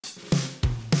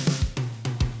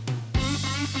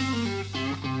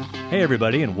Hey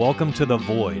everybody, and welcome to The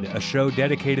Void, a show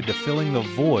dedicated to filling the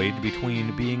void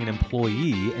between being an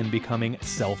employee and becoming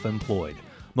self-employed.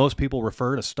 Most people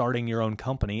refer to starting your own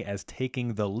company as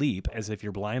taking the leap, as if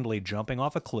you're blindly jumping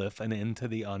off a cliff and into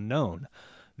the unknown.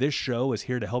 This show is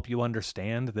here to help you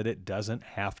understand that it doesn't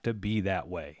have to be that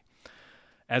way.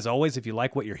 As always, if you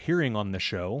like what you're hearing on the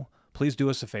show, please do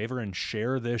us a favor and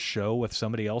share this show with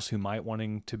somebody else who might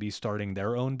wanting to be starting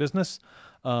their own business,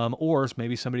 or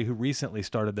maybe somebody who recently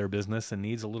started their business and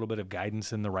needs a little bit of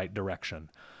guidance in the right direction.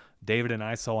 David and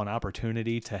I saw an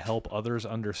opportunity to help others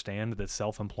understand that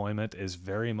self-employment is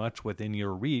very much within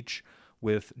your reach.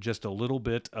 With just a little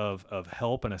bit of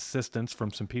help and assistance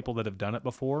from some people that have done it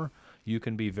before, you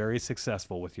can be very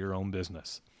successful with your own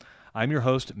business. I'm your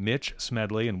host, Mitch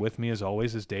Smedley, and with me as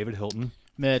always is David Hilton.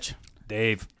 Mitch.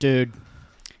 Dave. Dude.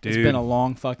 It's been a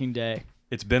long fucking day.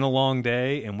 It's been a long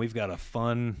day, and we've got a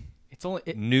fun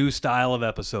new style of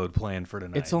episode planned for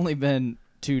tonight. It's only been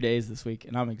 2 days this week,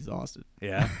 and I'm exhausted.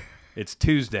 Yeah. It's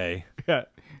Tuesday, Yeah.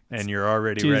 and you're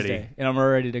already Tuesday, ready and I'm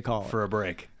ready to call it. for a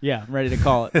break. Yeah, I'm ready to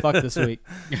call it. Fuck this week.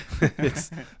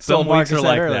 Some weeks Marcus are said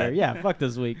like earlier. that. Yeah, fuck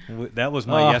this week. That was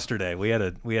my yesterday. We had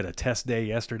a test day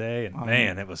yesterday, and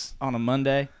man, it was On a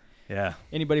Monday. yeah.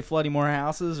 Anybody flooding more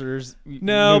houses, or is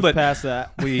No, moved but past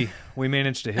that? We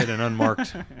managed to hit an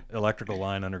unmarked electrical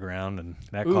line underground, and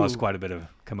that caused quite a bit of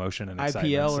commotion and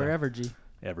excitement. IPL or Evergy?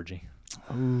 Evergy.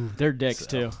 Ooh, they're dicks So,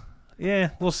 too.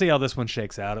 Yeah, we'll see how this one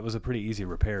shakes out. It was a pretty easy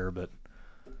repair, but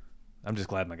I'm just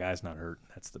glad my guy's not hurt.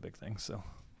 That's the big thing. So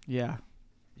Yeah.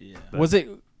 But Was it?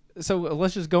 So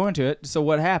let's just go into it. So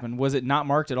what happened? Was it not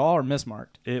marked at all or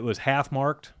mismarked? it was half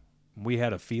marked. We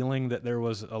had a feeling that there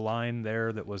was a line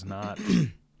there that was not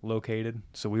located,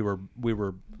 so we were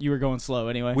You were going slow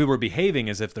anyway. we were behaving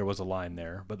as if there was a line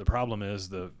there. But the problem is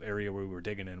the area we were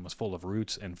digging in was full of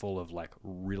roots and full of like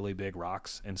really big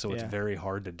rocks, and so it's Yeah. very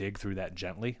hard to dig through that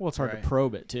gently. Well, it's hard to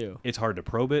probe it too. It's hard to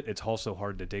probe it. It's also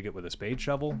hard to dig it with a spade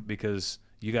shovel because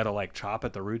you got to like chop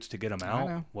at the roots to get them out.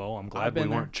 know. Well, I'm I've glad we been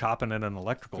weren't chopping at an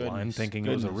electrical line thinking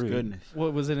it was a root. Goodness.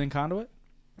 What was it in conduit?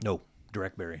 No,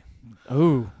 direct bury.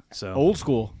 Oh, So old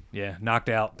school. yeah, knocked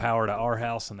out power to our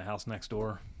house and the house next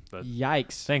door. But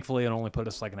Yikes. thankfully, it only put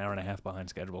us like an hour and a half behind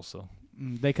schedule. So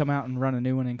They come out and run a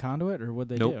new one in conduit, or what'd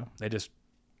they nope, do? they just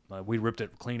we ripped it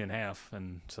clean in half,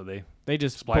 and so they They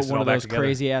just spliced put it one all of back those together.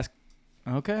 crazy ass.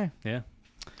 Okay. yeah.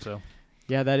 So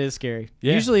Yeah, that is scary.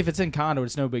 Yeah. Usually, if it's in conduit,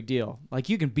 it's no big deal. Like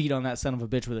you can beat on that son of a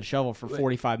bitch with a shovel for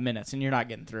 45 minutes, and you're not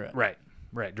getting through it. right.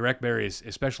 Direct buries,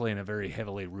 especially in a very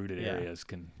heavily rooted Yeah. areas,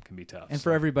 can be tough. And so.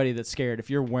 for everybody that's scared, if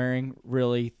you're wearing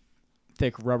really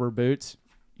thick rubber boots,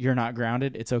 you're not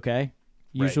grounded. It's okay.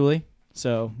 Usually.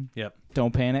 So Yep.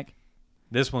 don't panic.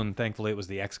 This one, thankfully, it was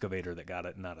the excavator that got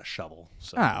it, not a shovel.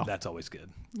 So Oh. that's always good.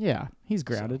 Yeah, he's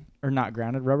grounded or not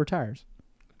grounded. Rubber tires,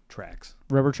 Tracks.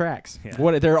 rubber tracks. Yeah.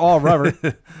 What? They're all rubber.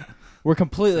 We're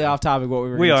completely off topic. What we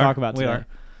were going to talk about We today. are.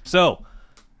 So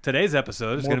today's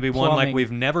episode is More going to be one like plumbing.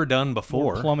 we've never done More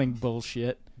before. plumbing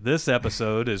bullshit. This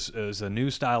episode is a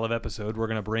new style of episode we're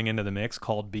going to bring into the mix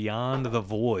called Beyond the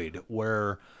Void,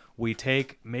 where we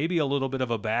take maybe a little bit of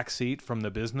a backseat from the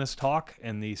business talk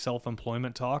and the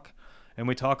self-employment talk, and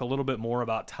we talk a little bit more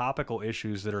about topical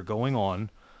issues that are going on.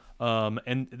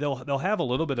 And they'll have a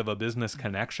little bit of a business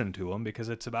connection to them because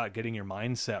it's about getting your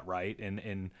mindset right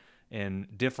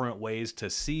and different ways to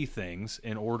see things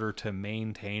in order to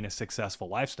maintain a successful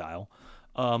lifestyle.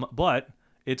 But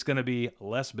it's going to be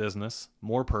less business,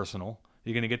 more personal.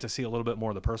 You're going to get to see a little bit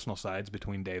more of the personal sides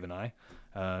between Dave and I,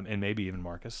 and maybe even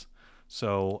Marcus.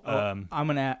 So,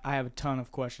 I have a ton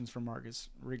of questions for Marcus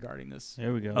regarding this.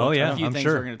 There we go. oh yeah, A few I'm things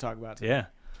sure. we're going to talk about today. Yeah.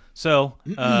 So,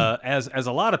 as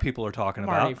a lot of people are talking I'm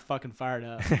already about, fucking fired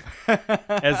up.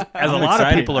 as a I'm lot of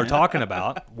excited, people are man. talking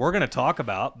about, we're going to talk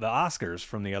about the Oscars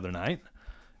from the other night.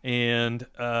 And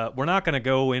we're not going to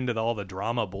go into all the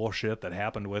drama bullshit that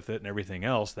happened with it and everything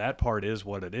else. That part is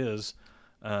what it is.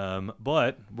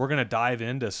 But we're going to dive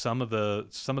into some of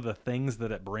the things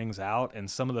that it brings out and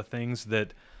some of the things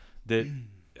that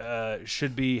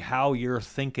should be how you're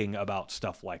thinking about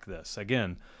stuff like this.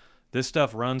 Again, this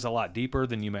stuff runs a lot deeper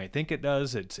than you might think it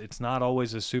does. It's not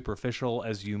always as superficial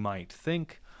as you might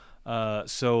think.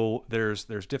 So there's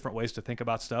different ways to think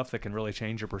about stuff that can really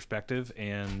change your perspective,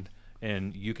 and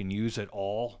you can use it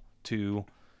all to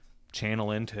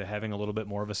channel into having a little bit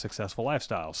more of a successful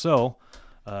lifestyle. So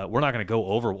we're not going to go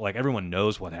over, like, everyone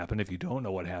knows what happened. If you don't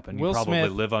know what happened, you Will probably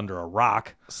Smith live under a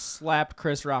rock. Slapped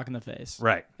Chris Rock in the face.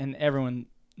 Right. And everyone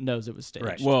knows it was staged.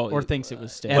 Right. Well, or thinks it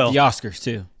was staged. At Well- the Oscars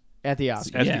too. At the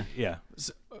Oscars. As Yeah. the- yeah.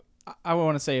 I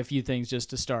want to say a few things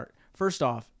just to start. First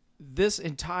off, the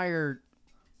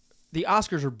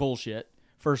Oscars are bullshit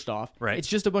First off, Right. It's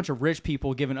just a bunch of rich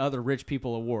people giving other rich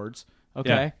people awards. Okay,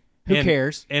 Yeah. who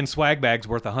cares? And swag bags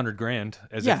worth $100,000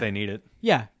 as Yeah. if they need it.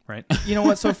 Yeah, Right. you know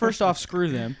what? So first off, screw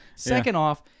them. Second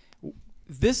off,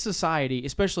 this society,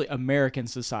 especially American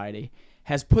society,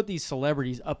 has put these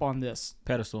celebrities up on this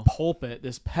Pedestal. pulpit,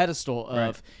 this pedestal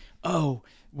of, oh,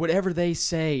 whatever they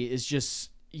say is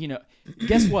just,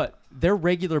 guess what? They're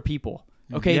regular people.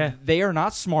 Okay, Yeah. they are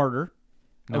not smarter.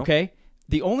 Nope. Okay,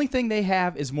 the only thing they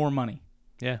have is more money.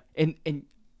 Yeah. And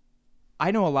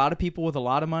I know a lot of people with a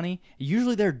lot of money.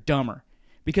 Usually they're dumber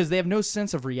because they have no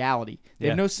sense of reality. They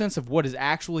have Yeah. no sense of what is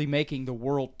actually making the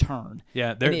world turn.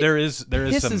 Yeah. And it There is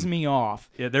pisses some me off.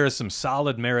 Yeah, there is some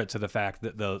solid merit to the fact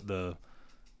that the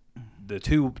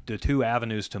two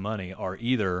avenues to money are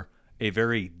either a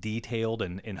very detailed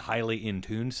and highly in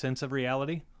tune sense of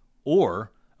reality,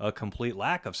 or a complete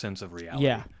lack of sense of reality.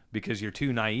 Yeah. Because you're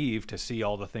too naive to see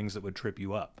all the things that would trip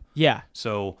you up. Yeah.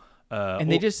 So And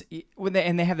they just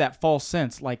they have that false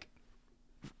sense like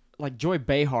Joy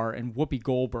Behar and Whoopi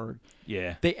Goldberg.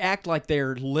 yeah. They act like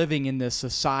they're living in this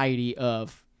society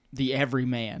of the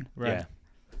everyman. Right. Yeah.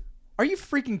 Are you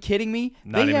freaking kidding me?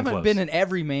 Not They even haven't close. been an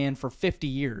everyman for 50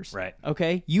 years. Right.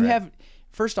 Okay? You Right. have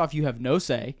first off, you have no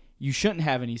say. You shouldn't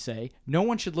have any say. No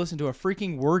one should listen to a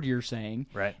freaking word you're saying.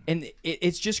 Right. And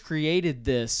it's just created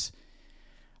this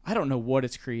I don't know what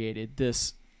it's created.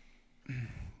 This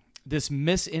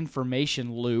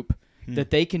misinformation loop that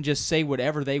they can just say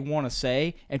whatever they want to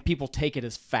say and people take it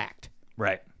as fact.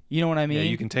 Right. You know what I mean? Yeah,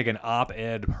 you can take an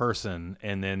op-ed person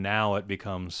and then now it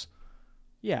becomes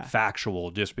Yeah. factual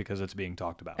just because it's being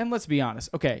talked about. And let's be honest.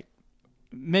 Okay.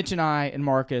 Mitch and I and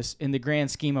Marcus, in the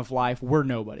grand scheme of life, we're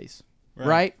nobodies.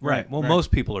 Right? Right. Well, Right.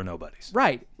 most people are nobodies.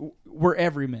 Right. We're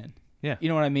everymen. Yeah. You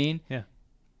know what I mean? Yeah.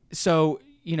 So,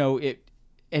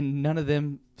 and none of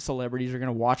them celebrities are going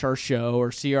to watch our show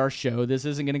or see our show. This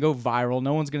isn't going to go viral.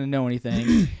 No one's going to know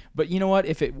anything. But you know what?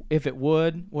 If it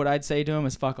would, what I'd say to them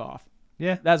is fuck off.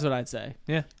 Yeah. That's what I'd say.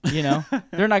 Yeah. You know,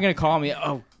 they're not going to call me.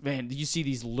 Oh man, did you see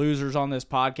these losers on this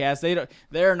podcast?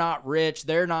 They're not rich.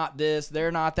 They're not this.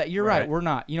 They're not that. You're right. Right. We're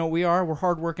not. You know what we are? We're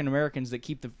hardworking Americans that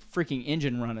keep the freaking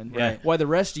engine running. Right. While the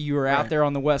rest of you are out there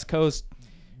on the West Coast.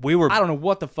 We were I don't know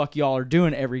what the fuck y'all are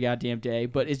doing every goddamn day,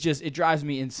 but it drives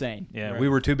me insane. Yeah, Right. we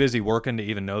were too busy working to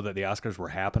even know that the Oscars were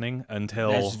happening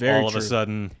until That's very all of a true.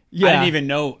 sudden. Yeah. I didn't even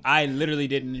know. I literally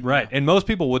didn't even Right, know. and most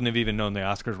people wouldn't have even known the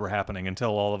Oscars were happening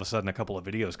until all of a sudden a couple of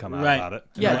videos come out Right. about it.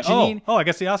 And Yeah, they're like, Janine- I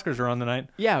guess the Oscars are on tonight.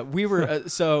 Yeah, we were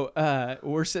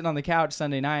we're sitting on the couch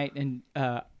Sunday night, and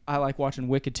I like watching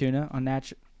Wicked Tuna on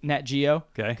Nat Geo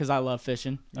Okay. because I love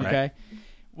fishing. Right. Okay,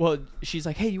 well, she's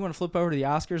like, "Hey, you want to flip over to the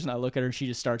Oscars?" And I look at her, and she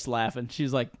just starts laughing.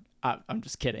 She's like, "I'm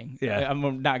just kidding. Yeah.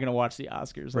 I'm not gonna watch the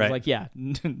Oscars." I Right. was like, "Yeah,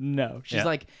 no." She's Yeah.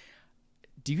 like,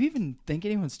 "Do you even think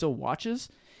anyone still watches?"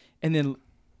 And then,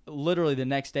 literally the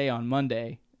next day on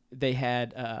Monday, they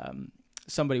had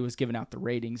somebody was giving out the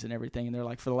ratings and everything, and they're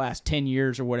like, for the last 10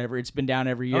 years or whatever, it's been down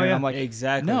every year. Oh, And yeah. I'm like,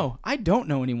 Exactly. no, I don't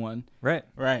know anyone. Right,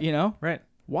 Right. You know? right.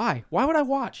 Why? Why would I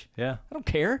watch? Yeah. I don't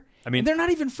care. I mean- And they're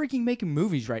not even freaking making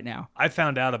movies right now. I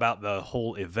found out about the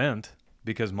whole event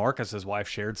because Marcus's wife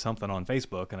shared something on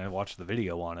Facebook and I watched the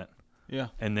video on it. Yeah.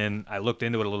 And then I looked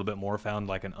into it a little bit more, found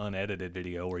like an unedited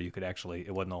video where you could actually,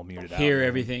 it wasn't all muted out. Hear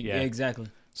everything. Yeah. Yeah. Exactly.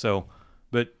 So,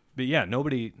 but yeah,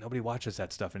 nobody watches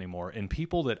that stuff anymore. And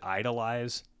people that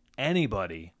idolize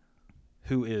anybody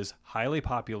who is highly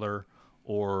popular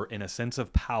or in a sense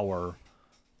of power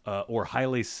or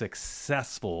highly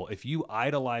successful, if you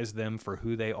idolize them for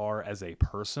who they are as a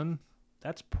person,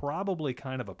 that's probably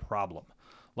kind of a problem.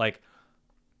 Like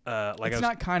It's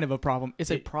not kind of a problem.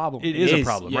 It's a problem. It is It a is,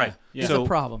 problem, yeah, right? yeah. It's So, a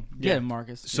problem. Get yeah. him,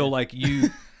 Marcus. so like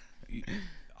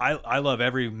I love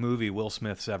every movie Will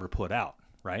Smith's ever put out,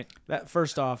 right? that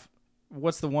first off,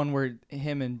 what's the one where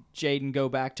him and Jaden go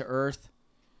back to Earth?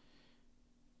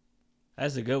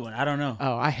 That's a good one. I don't know.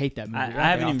 Oh, I hate that movie. I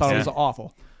haven't even thought it seen was it.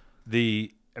 awful.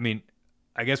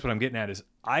 I guess what I'm getting at is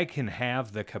I can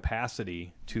have the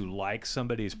capacity to like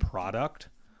somebody's product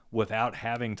without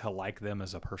having to like them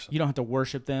as a person. You don't have to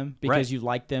worship them because Right. you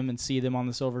like them and see them on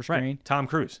the silver screen. Right. Tom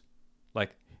Cruise.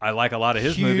 Like, I like a lot of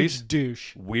his Huge movies.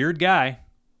 douche. Weird guy.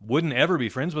 Wouldn't ever be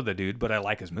friends with the dude, but I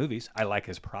like his movies. I like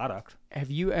his product. Have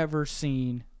you ever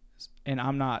seen, and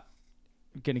I'm not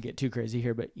going to get too crazy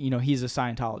here, but, he's a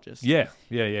Scientologist. Yeah.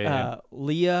 Yeah.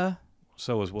 Leah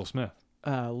So is Will Smith.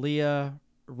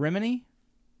 Remini?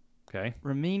 Okay.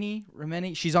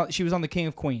 Remini? She was on The King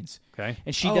of Queens. Okay.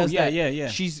 And she Oh, does yeah, that. yeah.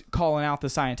 She's calling out the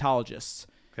Scientologists.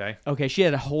 Okay. Okay, she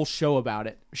had a whole show about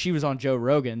it. She was on Joe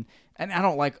Rogan, and I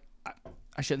don't like.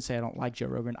 I shouldn't say I don't like Joe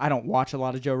Rogan. I don't watch a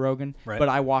lot of Joe Rogan, Right. but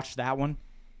I watched that one.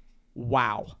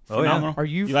 wow. Oh, yeah. Phenomenal. Are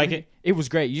you like it? It was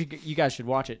great. You guys should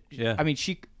watch it. Yeah. I mean,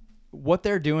 what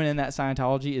they're doing in that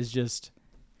Scientology is just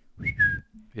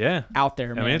Yeah. out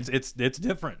there, man. I mean, it's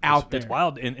different. Out It's there.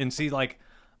 wild. And see, like,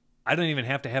 I don't even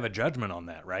have to have a judgment on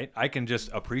that, right? I can just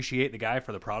appreciate the guy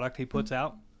for the product he puts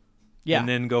out. yeah. And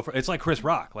then go for it's like Chris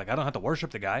Rock. Like, I don't have to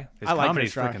worship the guy. His I like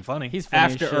comedy's Chris Rock. freaking funny. He's funny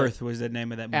as After shit. Earth was the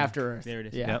name of that movie. After Earth. There it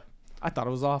is. Yeah. Yep. I thought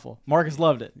it was awful. Marcus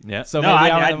loved it. Yeah. So No, maybe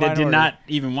I I'm in the did minority. not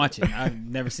even watch it. I've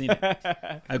never seen it.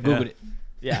 I Googled it.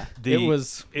 Yeah. The- it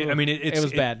was. I mean, it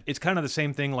was bad. It's kind of the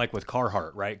same thing like with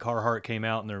Carhartt, right? Carhartt came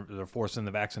out and they're forcing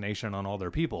the vaccination on all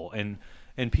their people, and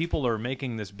people are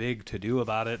making this big to do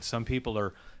about it. Some people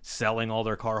are selling all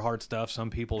their Carhartt stuff. Some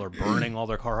people are burning all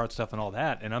their Carhartt stuff and all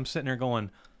that. And I'm sitting there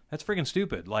going, that's freaking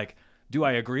stupid. Like, do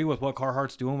I agree with what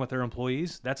Carhartt's doing with their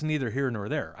employees? That's neither here nor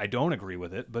there. I don't agree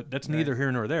with it, but that's neither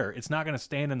here nor there. It's not going to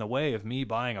stand in the way of me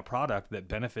buying a product that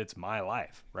benefits my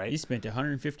life, right? You spent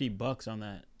 $150 on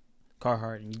that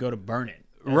Carhartt, and you go to burn it.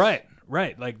 Right.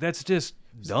 Like, that's just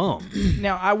dumb.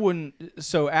 Now I wouldn't.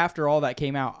 So after all that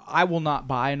came out, I will not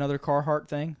buy another Carhartt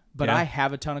thing. But Yeah. I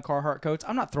have a ton of Carhartt coats.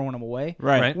 I'm not throwing them away.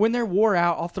 Right. When they're wore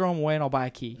out, I'll throw them away and I'll buy a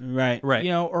key. Right. Right.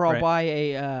 You know, or I'll Right. buy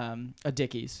a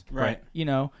Dickies. Right. You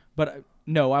know, but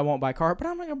no, I won't buy Carhartt. But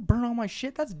I'm not gonna burn all my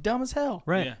shit. That's dumb as hell.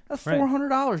 Right. Yeah. That's Right.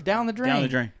 $400 down the drain. Down the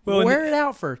drain. Well, Wear it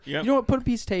out first. Yep. You know what? Put a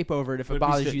piece of tape over it if Put it a piece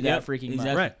bothers of- you yep, that freaking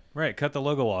exactly. much. Right. Cut the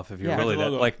logo off if you're Yeah. really Cut the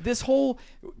that logo. like. This whole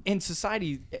in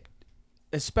society,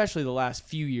 especially the last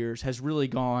few years, has really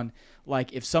gone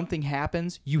like if something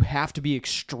happens, you have to be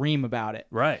extreme about it.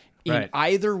 Right. In Right.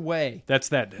 either way. That's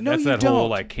that. No, that's you that whole don't.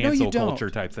 like No, you cancel don't. culture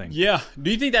type thing. Yeah.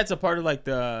 Do you think that's a part of like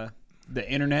the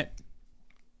internet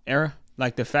era?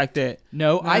 Like the fact that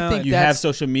No, I No, think you have that's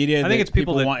social media. I think that it's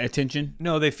people that- want attention.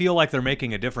 No, they feel like they're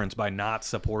making a difference by not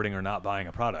supporting or not buying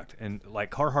a product, and like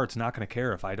Carhartt's not going to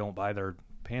care if I don't buy their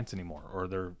pants anymore or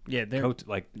their They're coat.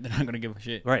 Like, they're not gonna give a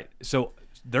shit. right. So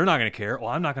they're not going to care. Well,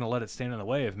 I'm not going to let it stand in the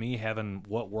way of me having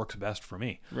what works best for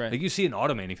me. Right. Like you see in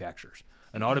auto manufacturers.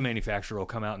 An auto manufacturer will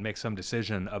come out and make some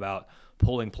decision about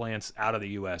pulling plants out of the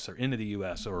U.S. or into the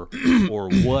U.S. or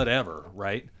whatever,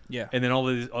 right? Yeah. And then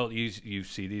you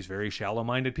see these very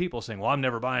shallow-minded people saying, "Well, I'm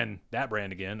never buying that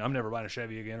brand again. I'm never buying a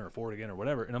Chevy again or a Ford again or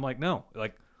whatever." And I'm like, no.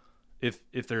 Like, if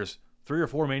there's 3 or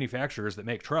 4 manufacturers that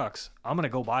make trucks, I'm going to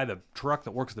go buy the truck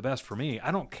that works the best for me.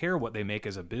 I don't care what they make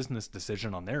as a business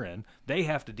decision on their end. They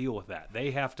have to deal with that.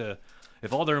 They have to.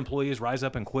 If all their employees rise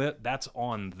up and quit, that's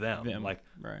on them. Them, Like,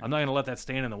 right. I'm not going to let that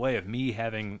stand in the way of me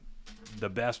having the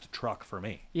best truck for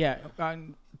me. yeah.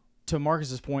 To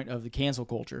Marcus's point of the cancel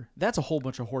culture, that's a whole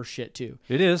bunch of horse shit too.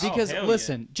 It is. Because hell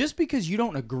listen, just because you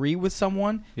don't agree with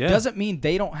someone Yeah. doesn't mean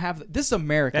they don't have. This is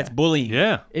America. That's bullying.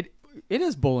 Yeah. It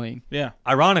is bullying. Yeah.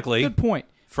 Ironically, Good point.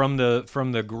 from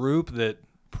the group that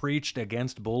preached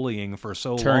against bullying for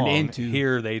so Turned long, into-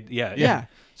 here they Yeah.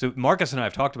 So Marcus and I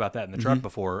have talked about that in the truck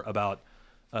before about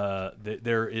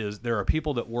there are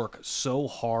people that work so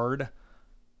hard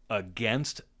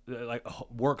against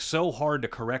work so hard to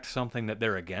correct something that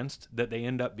they're against that they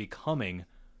end up becoming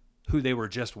who they were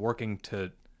just working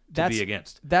to be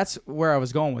against. That's where I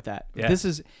was going with that. Yeah. This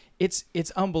is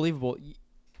it's unbelievable.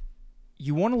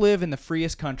 You want to live in the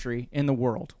freest country in the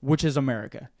world, which is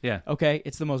America. Yeah. Okay?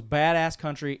 It's the most badass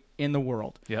country in the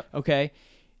world. Yep. Okay?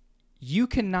 You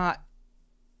cannot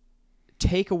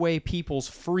take away people's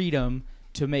freedom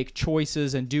to make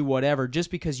choices and do whatever just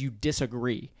because you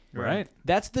disagree. Right.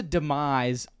 That's the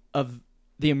demise of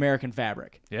the American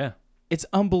fabric. Yeah. It's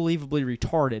unbelievably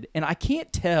retarded. And I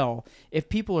can't tell if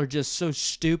people are just so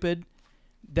stupid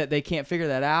that they can't figure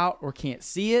that out or can't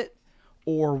see it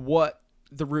or what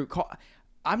the root cause.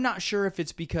 I'm not sure if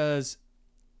it's because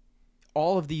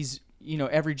all of these,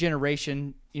 every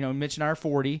generation, Mitch and I are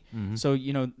 40. So,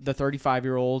 the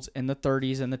 35-year-olds and the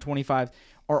 30s and the 25,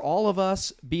 are all of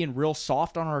us being real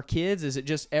soft on our kids? Is it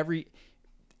just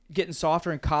getting softer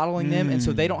and coddling them, and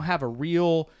so they don't have a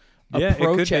real Yeah, it could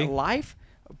approach at be. life?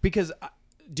 Because,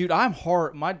 dude, I am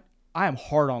hard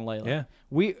on Layla.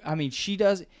 Yeah. She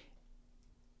does.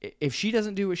 If she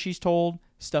doesn't do what she's told,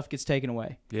 stuff gets taken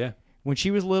away. Yeah. When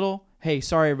she was little, hey,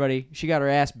 sorry everybody, she got her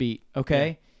ass beat.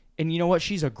 Okay, and you know what?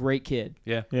 She's a great kid.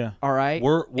 Yeah. Yeah. All right,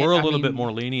 We're And, a I little mean, bit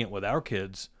more lenient with our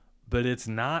kids, but it's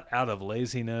not out of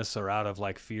laziness or out of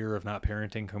like fear of not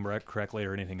parenting correctly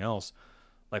or anything else.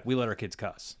 Like we let our kids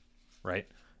cuss, right?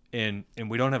 And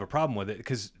we don't have a problem with it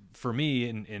because for me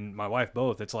and my wife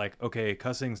both, it's like, okay,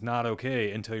 cussing's not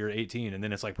okay until you're 18, and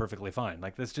then it's like perfectly fine.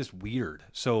 Like that's just weird.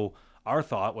 So our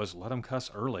thought was let them cuss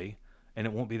early, and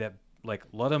it won't be that like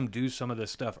let them do some of this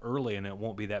stuff early, and it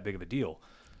won't be that big of a deal.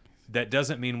 that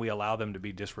doesn't mean we allow them to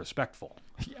be disrespectful.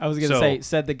 I was gonna So- say,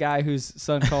 said the guy whose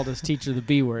son called his teacher the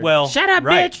B word. Well, Shut up,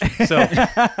 right. bitch. So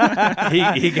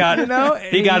he got You know,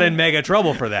 he got in mega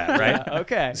trouble for that, right?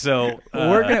 okay. So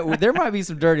Well, there might be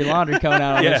some dirty laundry coming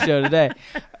out on this Yeah. show today.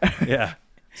 yeah.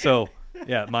 So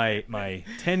yeah, my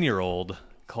 10-year-old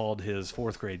called his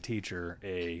 4th grade teacher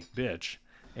a bitch,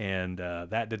 and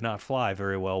that did not fly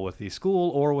very well with the school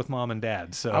or with mom and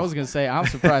dad. So I was gonna say, I'm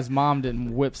surprised mom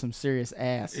didn't whip some serious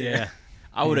ass. yeah.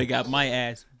 I would have got my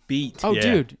ass beat. Oh, Yeah.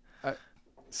 dude.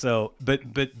 So, but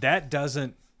that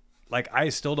doesn't, like, I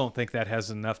still don't think that has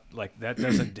enough, like, that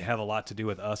doesn't have a lot to do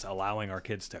with us allowing our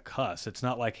kids to cuss. It's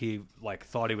not like he, like,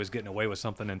 thought he was getting away with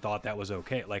something and thought that was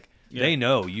okay. Like, they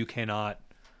know you cannot,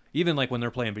 even, like, when they're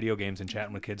playing video games and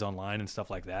chatting with kids online and stuff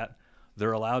like that,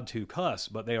 they're allowed to cuss,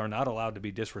 but they are not allowed to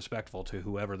be disrespectful to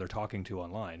whoever they're talking to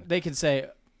online. They can say,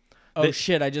 "Oh They-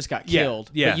 shit, I just got Yeah,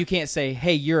 killed." yeah. But you can't say,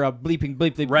 "Hey, you're a bleeping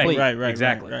bleep bleep Right, bleep." right.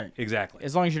 Exactly. Exactly.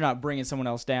 As long as you're not bringing someone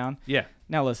else down. Yeah.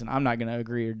 Now, listen, I'm not going to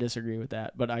agree or disagree with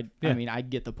that, but I mean, I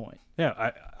get the point.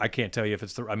 Yeah. I can't tell you if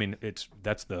it's the, I mean,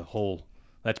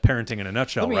 that's parenting in a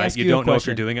nutshell, Let me right? ask You you a don't know if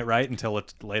you're question. doing it right until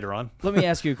it's later on. Let me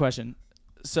ask you a question.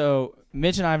 So,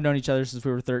 Mitch and I have known each other since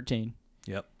we were 13.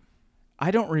 Yep.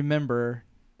 I don't remember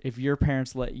if your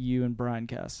parents let you and Brian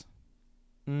cuss.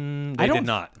 They did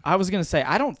not. I was going to say,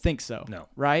 I don't think so. No.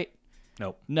 Right?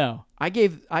 Nope. No. I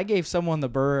gave someone the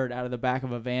bird out of the back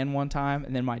of a van one time,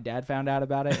 and then my dad found out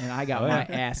about it, and I got Oh, my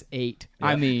yeah. ass ate.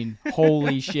 I mean,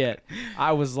 holy shit.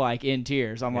 I was like in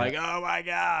tears. I'm Yeah. like, oh my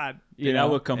God. You Dude, know? I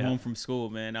would come Yeah. home from school,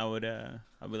 man. I'd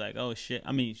be like, oh shit.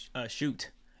 I mean,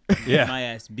 shoot. Yeah. My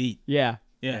ass beat. Yeah.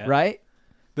 Yeah. Right?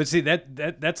 But see,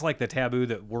 that's like the taboo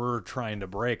that we're trying to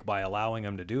break by allowing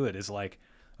them to do it. Is like,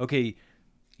 okay,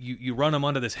 you run them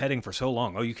under this heading for so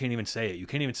long. Oh, you can't even say it. You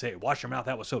can't even say it. Wash your mouth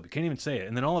out with soap. You can't even say it.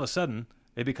 And then all of a sudden,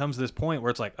 it becomes this point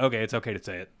where it's like, okay, it's okay to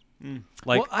say it.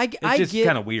 Like, Well, I it's just get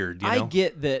kind of weird, you know? I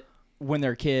get that when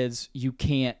they're kids, you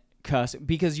can't cuss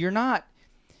because you're not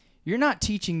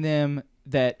teaching them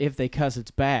that if they cuss, it's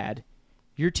bad.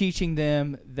 You're teaching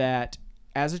them that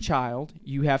as a child,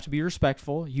 you have to be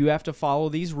respectful. You have to follow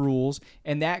these rules,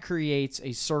 and that creates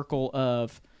a circle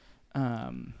of,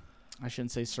 I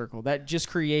shouldn't say circle. That just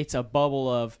creates a bubble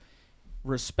of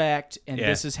respect, and Yeah.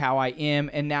 this is how I am.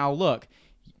 And now look,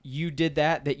 you did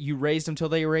that you raised them till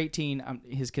they were 18.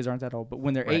 His kids aren't that old, but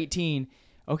when they're Right. 18,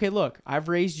 okay, look, I've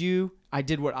raised you. I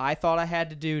did what I thought I had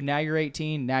to do. Now you're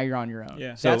 18. Now you're on your own.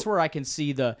 Yeah. That's So- where I can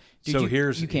see the. Dude, So you,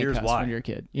 here's- you can't here's cuss why. when you're a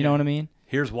kid. You know what I mean?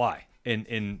 Here's why.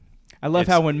 And I love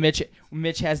It's- how when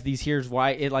Mitch has these here's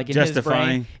why it like in his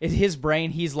Justifying. brain, in his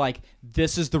brain he's like,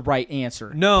 this is the right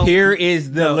answer. no, Here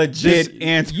is the No, legit this-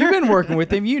 answer. You've been working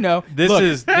with him, you know. This Look,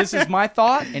 is- this is my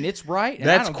thought, and it's right. And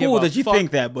I That's don't cool give a that you fuck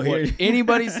think that, but what here-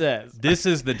 anybody says. this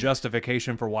is the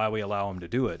justification for why we allow them to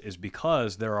do it, is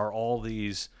because there are all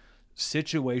these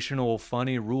situational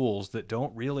funny rules that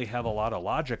don't really have a lot of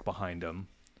logic behind them,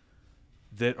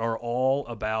 that are all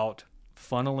about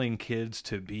funneling kids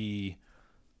to be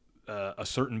a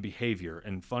certain behavior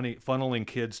and funneling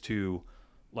kids to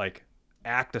like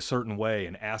act a certain way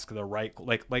and ask the right,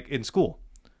 like in school.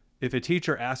 If a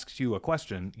teacher asks you a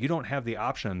question, you don't have the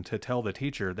option to tell the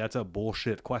teacher that's a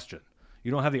bullshit question.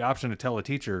 You don't have the option to tell a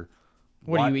teacher,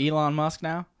 What are you, Elon Musk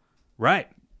now? right?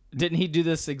 Didn't he do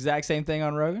this exact same thing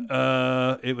on Rogan?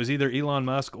 It was either Elon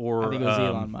Musk or I think it was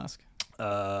Elon Musk.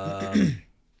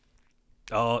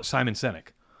 Simon Sinek.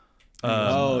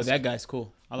 Oh, that guy's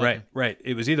cool. I like Right, him. right.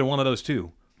 It was either one of those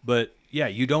two. But yeah,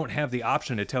 you don't have the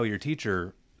option to tell your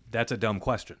teacher that's a dumb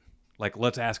question. Like,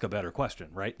 let's ask a better question,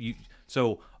 right?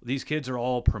 So these kids are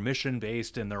all permission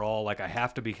based, and they're all like, I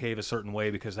have to behave a certain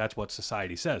way because that's what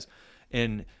society says.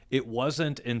 And it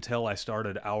wasn't until I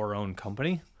started our own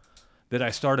company that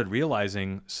I started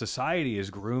realizing society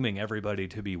is grooming everybody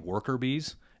to be worker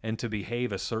bees and to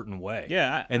behave a certain way.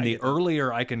 Yeah, and I the get that.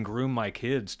 earlier I can groom my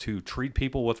kids to treat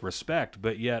people with respect,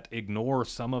 but yet ignore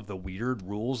some of the weird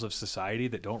rules of society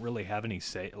that don't really have any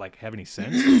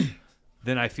sense,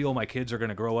 then I feel my kids are going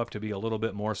to grow up to be a little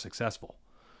bit more successful.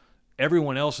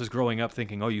 Everyone else is growing up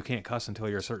thinking, oh, you can't cuss until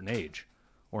you're a certain age,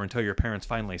 or until your parents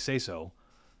finally say so.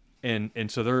 And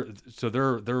so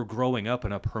they're growing up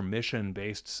in a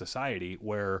permission-based society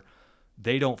where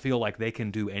they don't feel like they can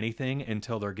do anything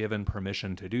until they're given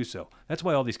permission to do so. That's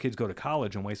why all these kids go to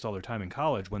college and waste all their time in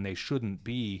college when they shouldn't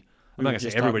be. I'm not We were gonna say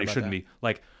just everybody talking shouldn't about be.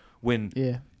 Like when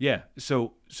Yeah.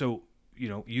 So you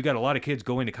know, you got a lot of kids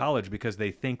going to college because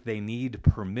they think they need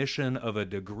permission of a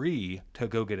degree to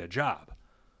go get a job.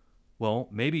 Well,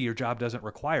 maybe your job doesn't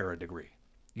require a degree.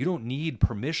 You don't need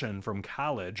permission from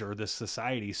college or this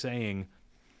society saying,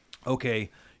 okay,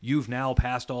 you've now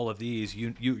passed all of these.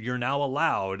 You're now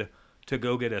allowed to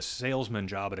go get a salesman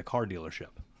job at a car dealership,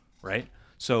 right?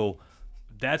 So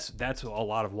that's a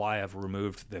lot of why I've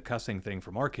removed the cussing thing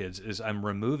from our kids. Is I'm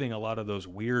removing a lot of those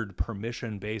weird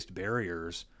permission-based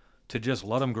barriers to just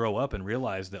let them grow up and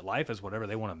realize that life is whatever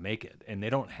they want to make it, and they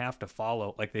don't have to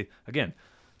follow. Like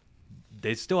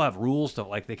they still have rules to,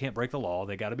 like, they can't break the law.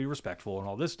 They got to be respectful and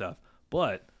all this stuff.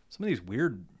 But some of these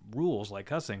weird rules like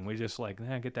cussing, we just like,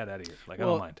 get that out of here. Like, I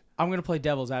don't mind. I'm going to play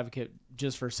devil's advocate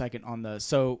just for a second on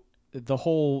the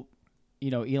whole,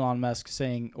 Elon Musk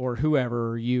saying, or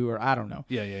whoever, or you, or I don't know.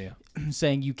 Yeah.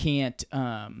 Saying you can't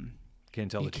Tell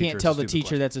the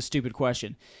teacher that's a stupid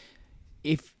question.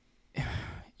 If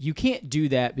you can't do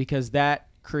that, because that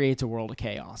creates a world of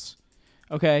chaos.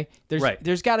 Okay?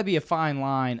 There's got to be a fine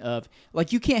line of,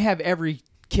 like, you can't have every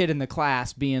kid in the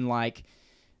class being like,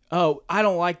 oh, I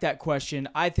don't like that question,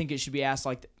 I think it should be asked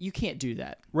like that. You can't do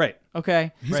that. Right.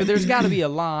 Okay? Right. So there's got to be a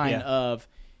line Yeah. of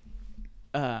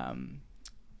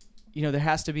there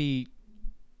has to be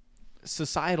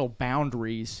societal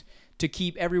boundaries to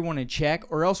keep everyone in check,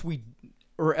 or else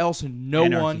no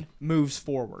Anarchy. one moves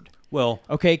forward. Well,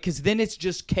 Okay, because then it's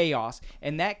just chaos,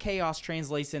 and that chaos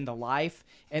translates into life,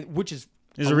 and which is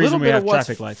There's a a reason little we bit have of what's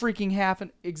traffic lights. freaking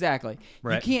happen. Exactly.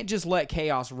 Right. You can't just let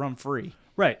chaos run free.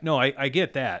 right. No, I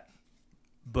get that.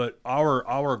 But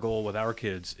our goal with our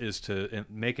kids is to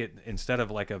make it, instead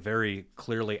of like a very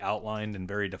clearly outlined and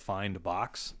very defined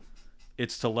box,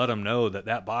 it's to let them know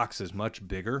that box is much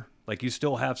bigger. Like, you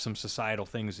still have some societal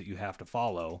things that you have to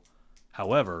follow.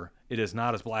 However, it is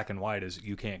not as black and white as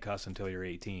you can't cuss until you're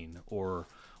 18 or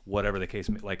whatever the case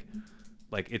may. Like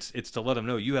it's to let them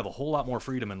know you have a whole lot more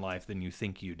freedom in life than you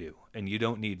think you do, and you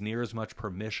don't need near as much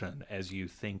permission as you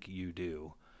think you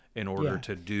do in order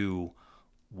to do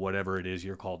whatever it is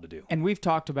you're called to do. And we've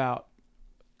talked about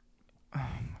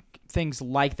things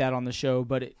like that on the show,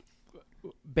 but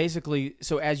basically,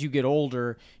 so as you get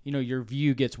older, your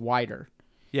view gets wider.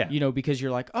 Yeah. Because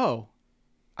you're like, oh,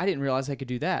 I didn't realize I could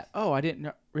do that. Oh, I didn't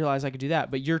realize I could do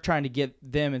that. But you're trying to get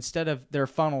them, instead of their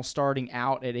funnel starting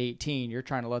out at 18, you're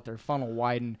trying to let their funnel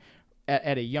widen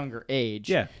at a younger age.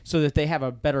 Yeah. So that they have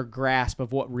a better grasp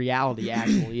of what reality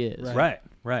actually is. Right.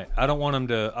 I don't want them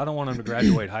to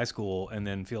graduate high school and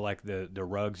then feel like the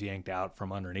rug's yanked out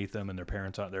from underneath them, and their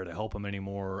parents aren't there to help them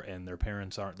anymore, and their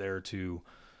parents aren't there to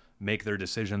make their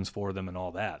decisions for them and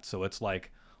all that. So it's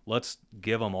like, let's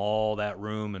give them all that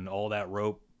room and all that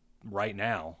rope right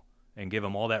now, and give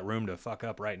them all that room to fuck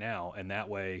up right now. And that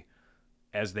way,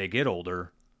 as they get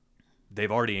older,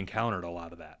 they've already encountered a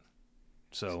lot of that.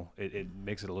 So it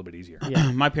makes it a little bit easier.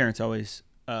 Yeah. My parents always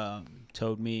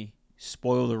told me,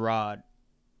 spoil the rod,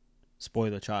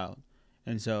 spoil the child.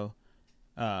 And so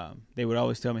they would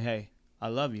always tell me, hey, I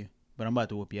love you, but I'm about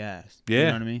to whoop your ass. Yeah. You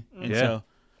know what I mean? And so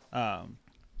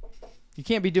You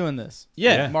can't be doing this.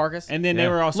 yeah. Marcus. And then Yeah. they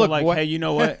were also Look, like, boy. hey, you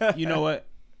know what?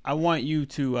 I want you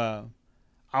to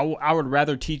I would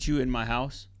rather teach you in my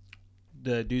house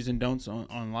the do's and don'ts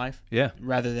on life, Yeah.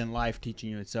 rather than life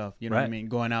teaching you itself. You know what I Right. mean?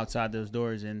 Going outside those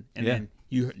doors and Yeah. then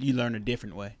you learn a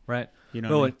different way. Right. You know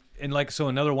Well, what I mean? and like, so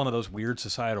another one of those weird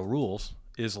societal rules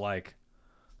is like,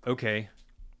 okay,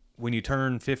 when you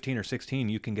turn 15 or 16,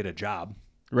 you can get a job.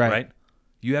 Right.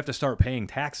 You have to start paying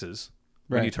taxes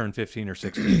when you Right. turn 15 or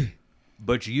 16,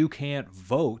 but you can't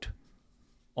vote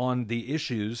on the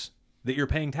issues that you're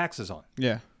paying taxes on.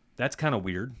 Yeah. That's kind of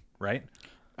weird, right?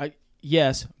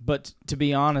 Yes, but to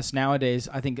be honest, nowadays,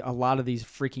 I think a lot of these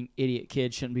freaking idiot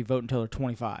kids shouldn't be voting until they're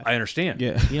 25. I understand.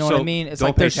 Yeah. You know So what I mean? It's don't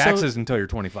like pay they're so- taxes until you're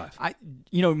 25.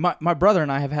 My brother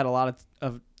and I have had a lot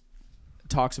of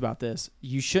talks about this.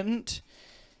 You shouldn't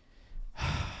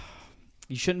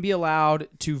be allowed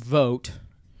to vote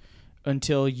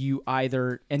until you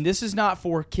either, and this is not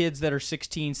for kids that are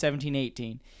 16, 17,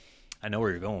 18. I know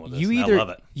where you're going with this. You and either I love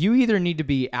it. you either need to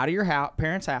be out of your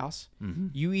parents' house. Mm-hmm.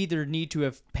 You either need to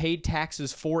have paid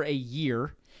taxes for a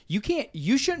year.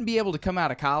 You shouldn't be able to come out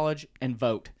of college and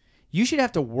vote. You should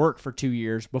have to work for 2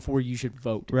 years before you should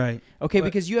vote. Right. Okay,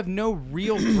 because you have no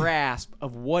real grasp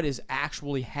of what is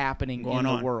actually happening Going in the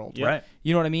on. world. Yep. Right.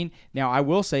 You know what I mean? Now, I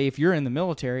will say, if you're in the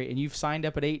military and you've signed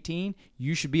up at 18,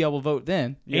 you should be able to vote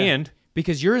then. And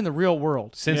Because you're in the real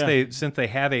world. since Yeah. they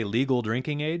have a legal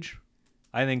drinking age,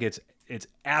 I think it's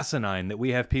asinine that we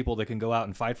have people that can go out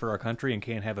and fight for our country and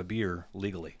can't have a beer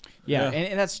legally. Yeah, Yeah.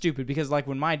 And that's stupid because, like,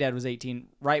 when my dad was 18,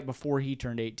 right before he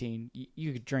turned 18,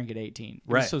 you could drink at 18. It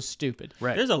Right. was so stupid.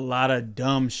 Right. There's a lot of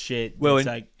dumb shit. Well, that's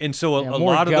and, like, and so a Yeah,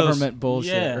 more lot of government those,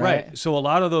 bullshit, Yeah. right? So a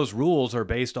lot of those rules are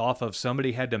based off of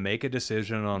somebody had to make a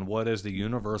decision on what is the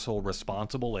universal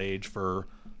responsible age for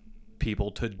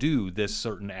people to do this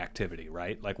certain activity,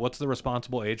 right? Like, what's the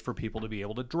responsible age for people to be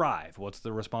able to drive? What's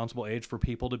the responsible age for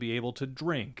people to be able to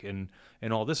drink and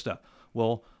all this stuff?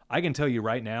 Well, I can tell you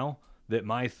right now that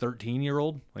my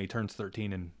 13-year-old, well, he turns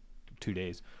 13 in 2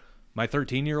 days, my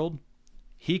 13-year-old,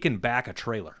 he can back a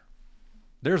trailer.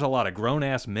 There's a lot of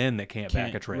grown-ass men that can't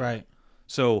back a trailer. Right.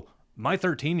 So my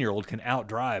 13-year-old can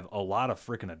outdrive a lot of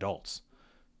freaking adults.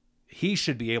 He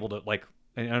should be able to, like,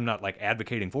 and I'm not like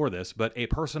advocating for this, but a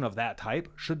person of that type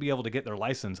should be able to get their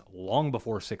license long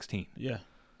before 16. Yeah.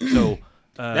 So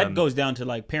That goes down to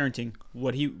like parenting,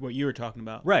 what you were talking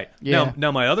about. right. Yeah.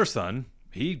 Now my other son,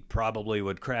 he probably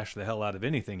would crash the hell out of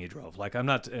anything he drove. Like, I'm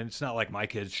not, and it's not like my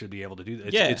kids should be able to do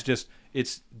that. It's just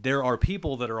there are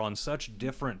people that are on such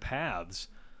different paths,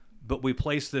 but we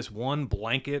place this one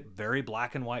blanket, very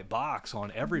black and white box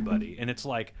on everybody. And it's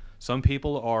like, some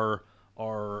people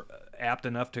are apt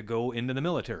enough to go into the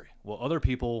military. Well, other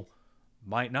people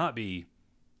might not be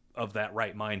of that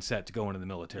right mindset to go into the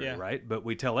military, Yeah. right? But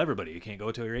we tell everybody you can't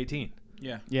go till you're 18,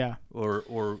 Yeah. Yeah. or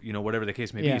whatever the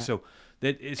case may Yeah. be. So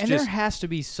that it's And just there has to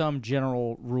be some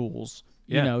general rules,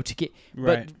 Yeah. to get.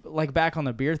 Right. But like back on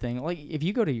the beer thing, like if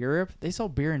you go to Europe, they sell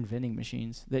beer in vending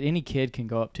machines that any kid can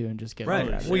go up to and just get. right.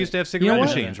 beer out of. We used to have You cigarette know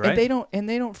what? machines, right? And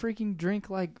they don't freaking drink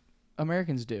like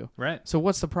Americans do. Right. So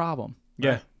what's the problem?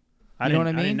 Yeah. I You know didn't, what I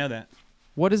I didn't mean? know that.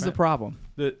 What is the problem?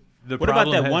 The What about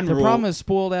problem that has- one The rule? problem is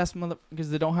spoiled ass mother because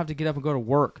they don't have to get up and go to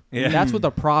work. Yeah. That's what the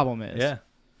problem is. Yeah.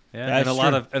 Yeah, That's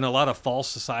and a lot of false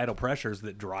societal pressures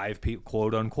that drive people,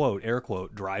 quote unquote, air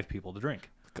quote, drive people to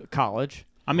drink. College.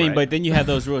 I mean, Right. but then you have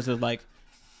those rules of like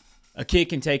a kid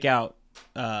can take out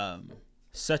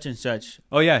such and such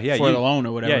Oh yeah, for a loan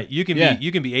or whatever. Yeah, you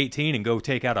can be 18 and go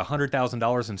take out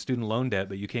 $100,000 in student loan debt,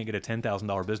 but you can't get a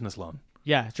 $10,000 business loan.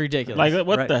 Yeah, it's ridiculous. Like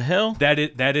what Right. the hell? That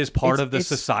is part It's- of the it's-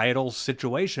 societal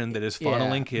situation that is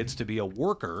funneling Yeah. kids to be a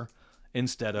worker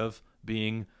instead of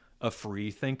being a free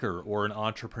thinker or an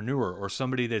entrepreneur or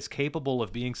somebody that's capable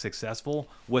of being successful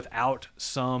without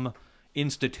some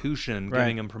institution Right.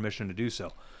 giving them permission to do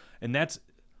so. And that's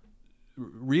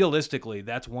realistically,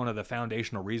 that's one of the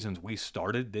foundational reasons we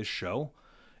started this show,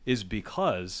 is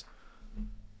because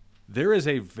there is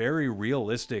a very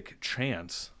realistic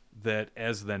chance that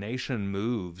as the nation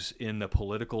moves in the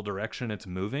political direction it's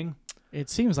moving, it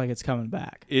seems like it's coming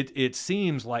back. it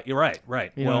seems like you're right.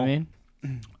 You know what I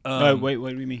mean? Wait,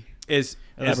 what do you mean? Is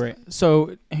Elaborate.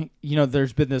 So,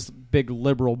 there's been this big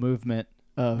liberal movement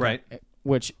of Right.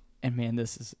 which, and man,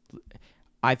 this is,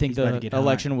 I think He's about to the get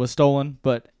election was stolen,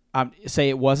 but say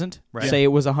it wasn't. Right. Say it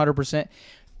was 100%.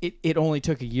 It only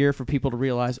took a year for people to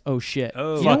realize, oh shit,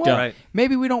 Oh, you know fucked what? up. Right.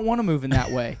 Maybe we don't want to move in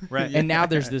that way. Right. And now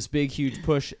there's this big, huge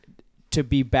push to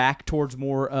be back towards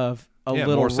more of a Yeah,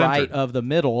 little more centered. right of the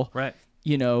middle. right.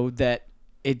 That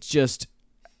it just,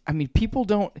 I mean, people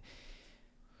don't.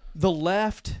 The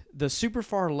left, the super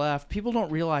far left, people don't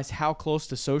realize how close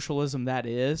to socialism that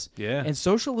is. Yeah. And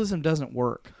socialism doesn't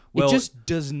work. Well- it just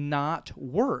does not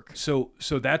work. So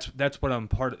that's what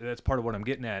that's part of what I'm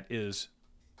getting at is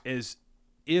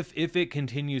if it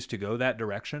continues to go that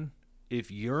direction,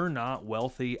 if you're not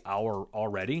wealthy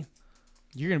already,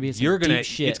 You're gonna be in some you're gonna deep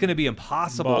shit. it's gonna be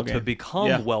impossible Ball to game. become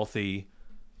Yeah. wealthy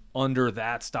under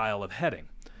that style of heading.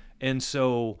 And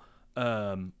so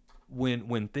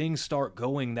when things start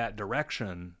going that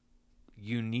direction,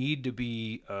 you need to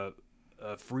be a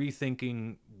free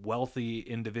thinking, wealthy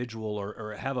individual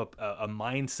or have a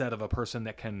mindset of a person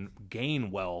that can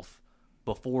gain wealth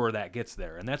before that gets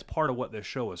there. And that's part of what this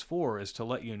show is for, is to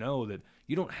let you know that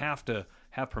you don't have to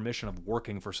have permission of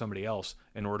working for somebody else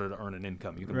in order to earn an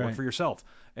income. You can work Right. for yourself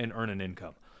and earn an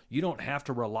income. You don't have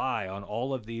to rely on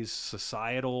all of these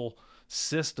societal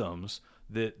systems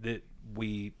that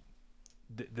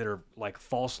are like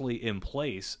falsely in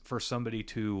place for somebody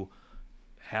to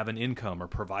have an income or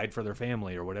provide for their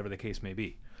family or whatever the case may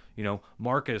be.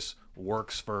 Marcus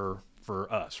works for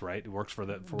us, right? He works for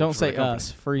the Don't for say the company.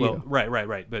 us, for Well, you.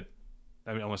 right. But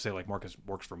I mean, I want to say like Marcus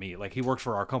works for me. Like he works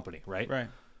for our company, right? Right.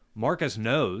 Marcus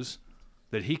knows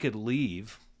that he could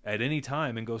leave at any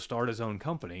time and go start his own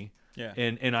company. Yeah.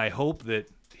 And I hope that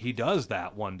he does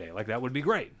that one day. Like that would be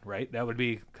great, right? That would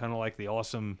be kind of like the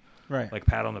awesome, Right. like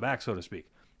pat on the back, so to speak.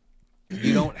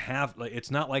 You don't have, like, it's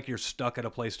not like you're stuck at a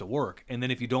place to work. And then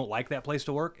if you don't like that place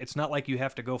to work, it's not like you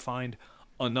have to go find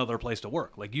another place to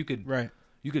work. Like you could, Right.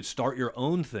 you could start your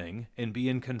own thing and be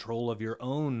in control of your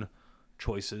own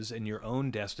choices and your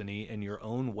own destiny and your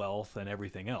own wealth and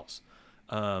everything else.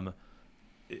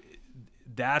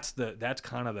 That's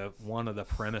kind of one of the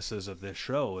premises of this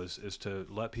show is to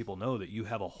let people know that you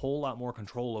have a whole lot more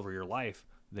control over your life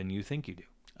than you think you do.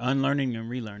 Unlearning and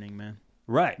relearning, man.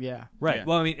 Right. Yeah. Right. Yeah.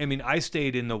 Well, I mean, I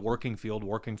stayed in the working field,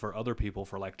 working for other people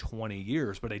for like 20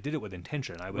 years, but I did it with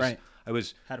intention. I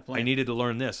was, Had a plan. I needed to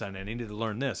learn this and I needed to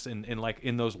learn this. And like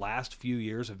in those last few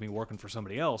years of me working for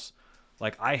somebody else,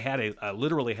 like I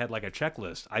literally had like a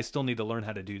checklist. I still need to learn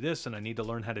how to do this and I need to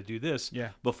learn how to do this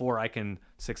before I can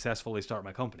successfully start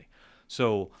my company.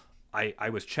 So I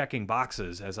was checking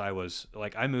boxes as I was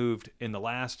like, I moved in the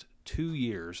last 2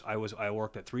 years. I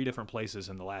worked at 3 different places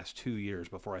in the last 2 years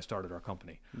before I started our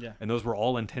company. Yeah. And those were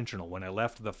all intentional. When I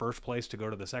left the first place to go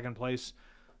to the second place,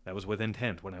 that was with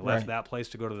intent. When I left that place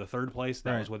to go to the third place,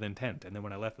 that was with intent. And then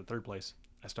when I left the third place,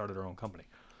 I started our own company.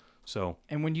 So,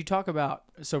 and when you talk about,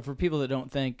 so for people that don't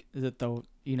think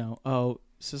that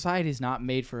society is not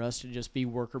made for us to just be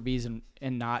worker bees and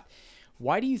not,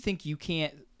 why do you think you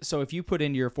can't? So if you put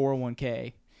into your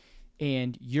 401k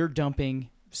and you're dumping,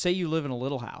 say you live in a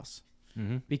little house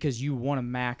because you want to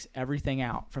max everything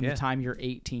out from the time you're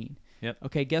 18. Yep.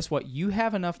 Okay, guess what? You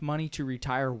have enough money to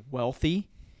retire wealthy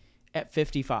at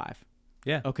 55.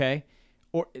 yeah. Okay?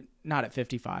 Or not at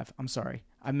 55. I'm sorry.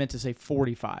 I meant to say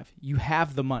 45. You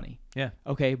have the money. Yeah.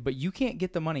 Okay, but you can't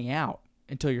get the money out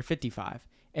until you're 55.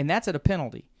 And that's at a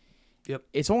penalty. Yep.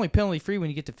 It's only penalty free when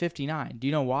you get to 59. Do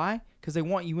you know why? Because they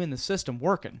want you in the system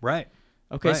working. Right.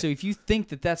 Okay, Right. so if you think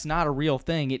that that's not a real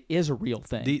thing, it is a real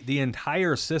thing. The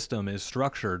entire system is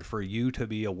structured for you to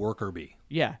be a worker bee.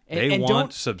 yeah. They and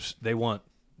want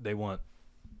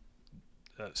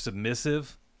don't,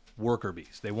 submissive worker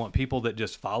bees. They want people that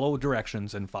just follow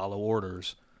directions and follow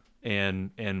orders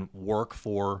and work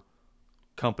for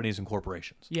companies and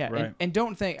corporations. yeah, Right. and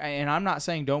don't think, and I'm not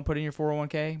saying don't put in your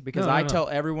 401k, because No, I no. tell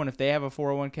everyone if they have a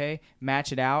 401k,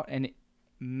 match it out and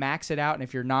max it out, and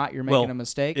if you're not, you're making a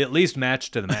mistake. At least match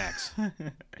to the max.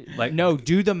 Like No,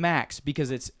 do the max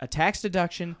because it's a tax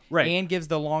deduction Right. and gives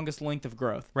the longest length of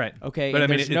growth. Right. Okay. But I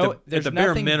and mean, there's at there's the bare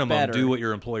nothing minimum, better. do what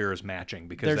your employer is matching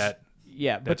because There's- that.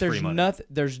 Yeah, but that's there's free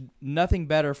money. nothing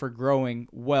better for growing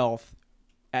wealth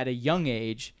at a young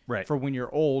age Right. for when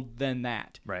you're old than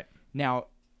that. Right. Now,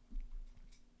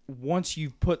 once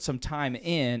you've put some time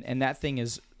in and that thing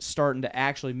is starting to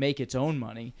actually make its own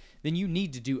money, then you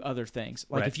need to do other things.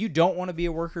 Like Right. if you don't want to be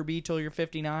a worker bee till you're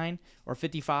 59 or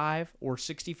 55 or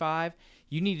 65,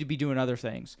 you need to be doing other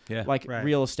things. Yeah. Like Right.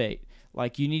 real estate.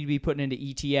 Like you need to be putting into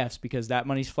ETFs because that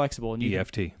money's flexible. And you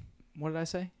EFT. what did I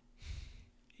say?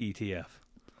 ETF.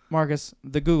 Marcus,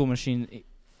 the Google machine,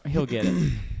 he'll get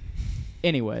it.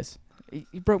 Anyways,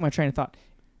 you broke my train of thought.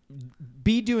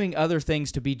 Be doing other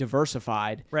things to be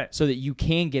diversified, Right. so that you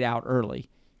can get out early.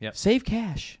 Yep. Save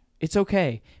cash. It's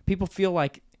okay. People feel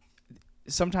like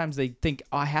sometimes they think,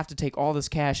 oh, I have to take all this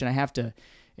cash and I have to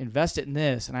invest it in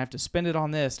this and I have to spend it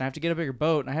on this and I have to get a bigger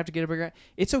boat and I have to get a bigger.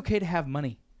 It's okay to have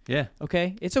money. Yeah.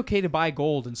 Okay, it's okay to buy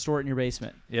gold and store it in your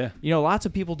basement. Yeah. You know, lots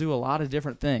of people do a lot of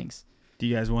different things. Do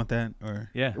you guys want that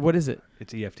or Yeah. What is it?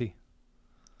 It's EFT.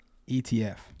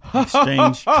 ETF?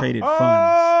 Exchange traded funds.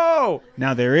 Oh,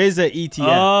 Now there is a ETF.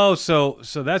 Oh, so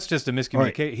that's just a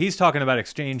miscommunication. Right. He's talking about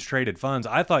exchange traded funds.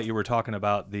 I thought you were talking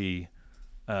about the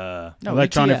no,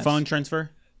 Electronic ETFs. fund transfer.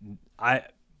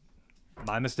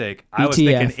 my mistake. I was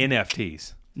ETF. thinking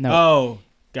NFTs. No, Oh,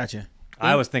 gotcha.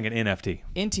 I was thinking NFT.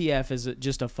 NTF is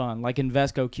just a fund, like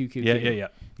Invesco QQQ. Yeah. You're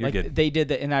Like good. they did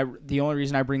that, and the only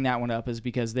reason I bring that one up is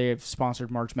because they have sponsored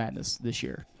March Madness this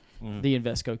year, the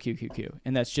Invesco QQQ,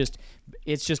 and it's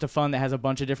just a fund that has a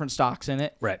bunch of different stocks in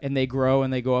it, Right. And they grow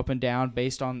and they go up and down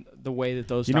based on the way that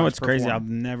those. You know what's stocks crazy? perform. I've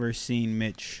never seen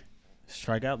Mitch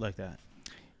strike out like that.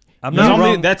 I'm That's not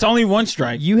only, wrong. that's only one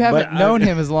strike. You haven't but known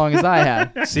him as long as I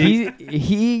have. See,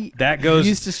 he that goes.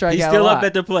 used to strike He's out still a lot. up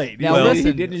at the plate. Now Well, listen,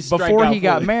 he didn't strike before out he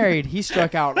got fully. married, he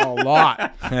struck out a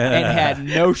lot and had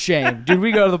no shame. Dude,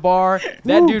 we go to the bar,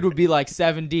 that dude would be like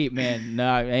 7 deep, man.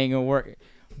 No, it ain't gonna work.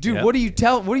 Dude, Yeah. what are you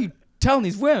telling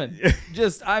these women?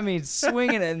 Just, I mean,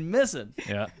 swinging and missing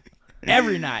Yeah.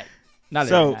 every night. Not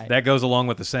So, every night. That goes along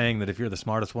with the saying that if you're the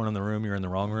smartest one in the room, you're in the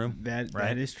wrong room. That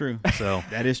Right. is true. So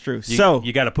That is true. you, So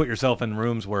you got to put yourself in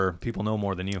rooms where people know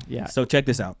more than you. yeah. so check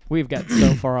this out. We've got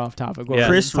so far off topic. What Yeah. were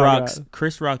we Chris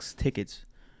talking Rock's tickets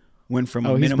went from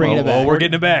Oh, a he's minimum bringing it of back. Oh, we're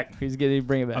getting it back. about? He's getting to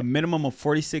bring it back. a minimum of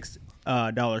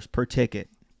 $46 per ticket,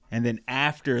 and then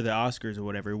after the Oscars or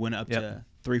whatever, it went up Yep. to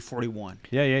 $341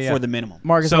 Yeah. for the minimum.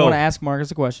 Marcus, I So- want to ask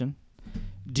Marcus a question.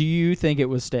 Do you think it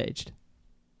was staged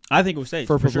I think it was staged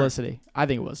for sure. publicity? I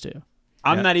think it was too.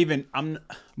 I'm Yeah. not even. I'm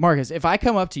Marcus, if I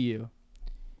come up to you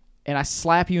and I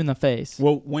slap you in the face,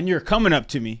 well. When you're coming up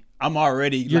to me, I'm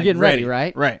already. You're like, getting ready,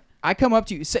 right? Right. I come up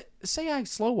to you, say I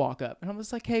slow walk up, and I'm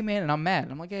just like, hey, man, and I'm mad.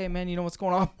 And I'm like, hey, man, you know what's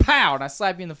going on? Pow! And I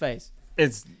slap you in the face.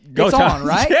 It's It's time. on,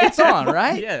 right? Yeah. It's on,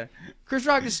 right? Yeah. Chris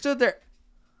Rock just stood there.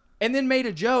 and then made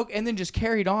a joke and then just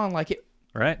carried on like it.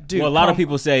 Right. Dude, well, a lot of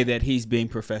people say that he's being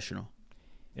professional.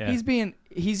 Yeah.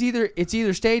 It's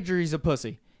either staged or he's a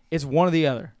pussy. It's one or the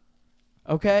other.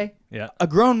 Okay? Yeah. A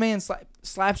grown man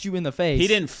slaps you in the face. He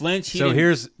didn't flinch. He So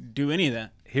didn't do any of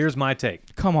that. Here's my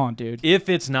take. Come on, dude. If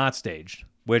it's not staged,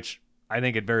 which I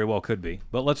think it very well could be,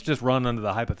 but let's just run under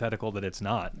the hypothetical that it's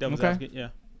not. Devil's Okay. advocate, yeah.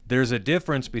 There's a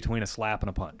difference between a slap and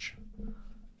a punch.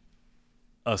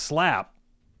 A slap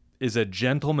is a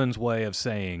gentleman's way of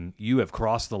saying you have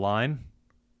crossed the line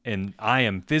and I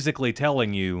am physically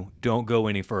telling you don't go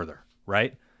any further,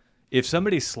 right? If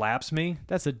somebody slaps me,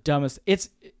 That's the dumbest.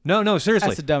 no, seriously.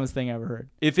 That's the dumbest thing I ever heard.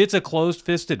 If it's a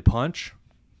closed-fisted punch,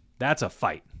 that's a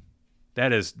fight.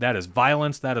 That is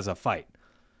violence, that is a fight.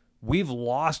 We've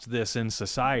lost this in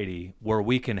society where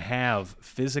we can have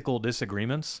physical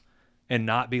disagreements and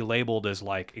not be labeled as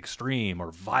like extreme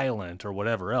or violent or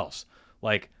whatever else.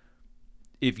 Like,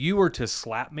 if you were to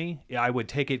slap me, I would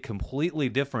take it completely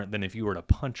different than if you were to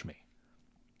punch me.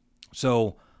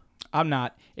 So, I'm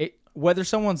not. Whether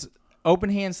someone's open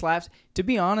hand slaps, to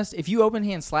be honest, if you open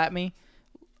hand slap me,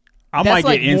 I that's might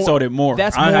like get insulted more.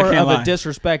 That's I more can't of lie. a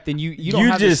disrespect than you don't You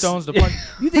have the just- stones to punch.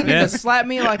 You think Yeah. you're gonna slap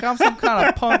me like I'm some kind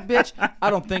of punk bitch? I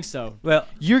don't think so. well,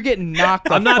 You're getting knocked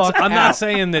the I'm not fuck I'm out. not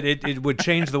saying that it would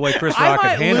change the way Chris I Rock could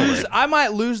might handle lose. it. I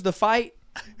might lose the fight,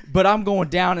 but I'm going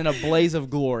down in a blaze of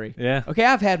glory. Yeah. Okay,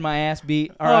 I've had my ass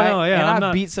beat. All Oh, right, no, yeah, and I'm I've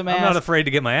not, beat some I'm ass. not afraid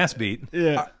to get my ass beat.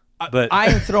 Yeah. But I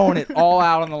am throwing it all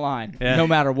out on the line, Yeah. no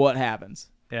matter what happens.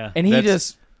 yeah, And he that's-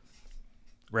 just,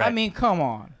 right. I mean, come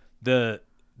on.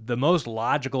 the most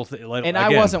logical thing. And I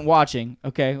wasn't watching.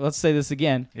 Okay, let's say this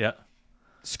again. Yeah,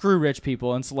 Screw rich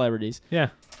people and celebrities. yeah.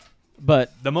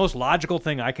 But The most logical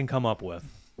thing I can come up with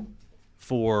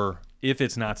for if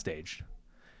it's not staged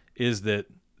is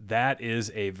that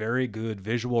is a very good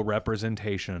visual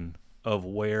representation of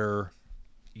where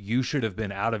you should have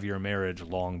been out of your marriage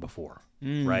long before,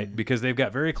 right? Because they've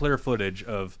got very clear footage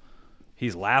of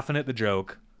he's laughing at the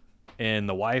joke and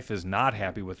the wife is not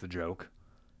happy with the joke.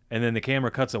 And then the camera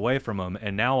cuts away from him,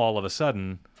 and now all of a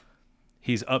sudden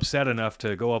he's upset enough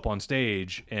to go up on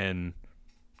stage and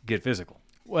get physical.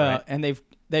 well, Right. and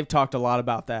they've talked a lot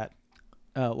about that,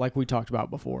 like we talked about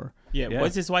before. Yeah. Yeah.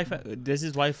 What's his wife? Does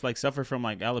his wife like suffer from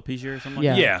like alopecia or something?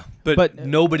 Yeah. Like Yeah, but But-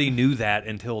 nobody knew that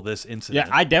until this that? incident.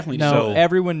 Yeah. I definitely No, So-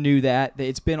 everyone knew that.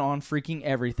 It's been on freaking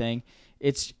everything.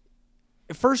 It's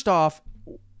first off,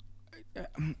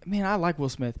 man, I like Will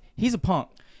Smith. He's a punk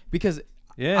because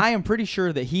Yeah. I am pretty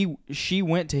sure that she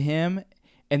went to him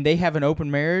and they have an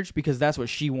open marriage because that's what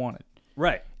she wanted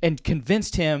Right. and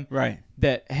convinced him Right.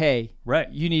 that hey, Right.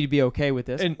 you need to be okay with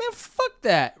this. And- Man, fuck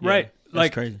that. Right. That's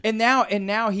Like, crazy. And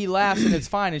now he laughs and it's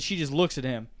fine and she just looks at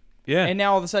him. yeah. And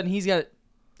now all of a sudden he's got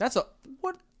that's a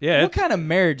what Yeah, what kind of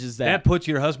marriage is that that? puts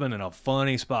your husband in a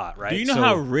funny spot, right? Do you know So-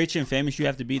 how rich and famous you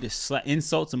have to be to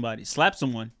insult somebody, slap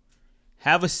someone,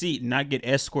 have a seat, and not get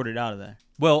escorted out of there?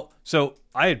 Well, so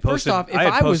I had First posted off, if I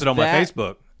had I was posted on my that-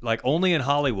 Facebook, like only in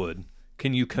Hollywood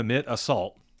can you commit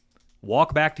assault,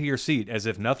 walk back to your seat as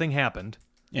if nothing happened,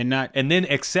 And not. and then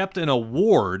accept an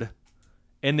award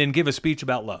and then give a speech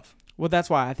about love. Well, that's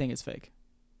why I think it's fake.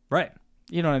 Right.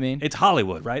 You know what I mean? It's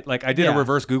Hollywood, right? Like I did a Yeah.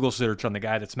 reverse Google search on the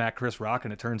guy that smacked Chris Rock,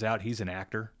 and it turns out he's an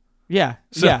actor. Yeah.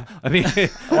 So, yeah. I mean,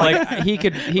 like he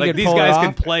could like these pull guys it can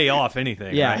off. play off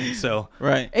anything, Yeah. right? So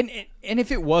Right. And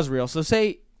if it was real, so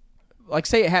say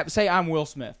I'm Will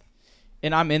Smith,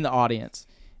 and I'm in the audience,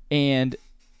 and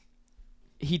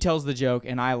he tells the joke,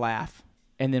 and I laugh,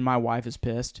 and then my wife is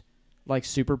pissed, like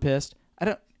super pissed.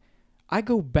 I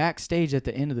go backstage at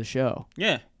the end of the show,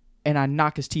 Yeah. and I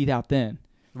knock his teeth out then.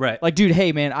 right. Like, dude,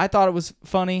 hey man, I thought it was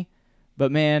funny,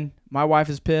 but man, my wife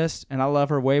is pissed, and I love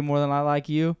her way more than I like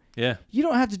you. Yeah. You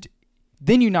don't have to.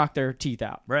 Then you knock their teeth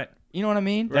out. Right. You know what I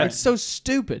mean? Right. It's so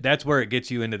stupid. That's where it gets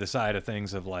you into the side of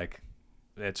things of like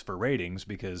it's for ratings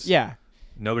because Yeah.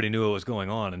 nobody knew what was going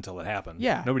on until it happened.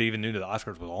 Yeah. Nobody even knew the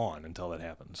Oscars was on until it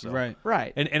happened. So. Right.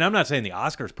 Right. And I'm not saying the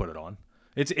Oscars put it on.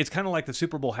 It's kind of like the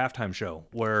Super Bowl halftime show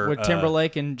where With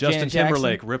Timberlake and Justin Janet Jackson?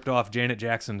 Timberlake ripped off Janet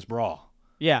Jackson's bra.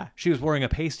 Yeah. She was wearing a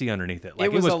pasty underneath it. Like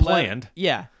it was 11 planned.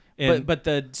 Yeah. And But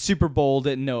the Super Bowl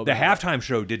didn't know The about it. halftime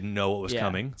show didn't know what was Yeah.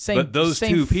 coming, Same- but those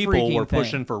same two people freaking were thing.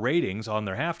 pushing for ratings on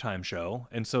their halftime show,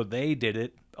 and so they did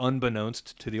it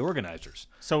unbeknownst to the organizers.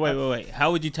 So wait.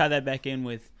 How would you tie that back in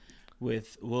with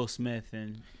Will Smith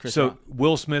and Chris So Rock?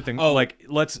 Will Smith and Oh.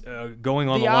 let's going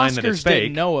on The the line that it's Oscars fake.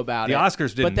 didn't know about The it. Oscars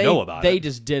didn't but they, know about they it.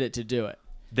 just did it to do it.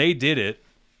 They did it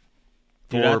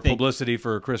for Dude, I think- publicity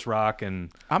for Chris Rock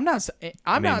and I'm not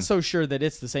mean- not so sure that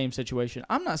it's the same situation.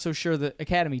 I'm not so sure the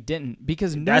Academy didn't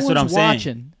because no That's what one's I'm saying.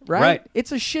 watching, right? Right.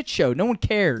 It's a shit show. No one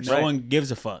cares. No one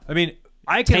gives a fuck. I mean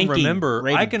I can tanking remember.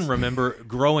 I ratings. can remember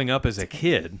growing up as a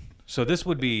kid. So this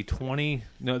would be 20.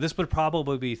 No, this would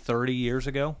probably be 30 years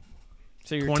ago.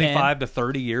 So you're 25 to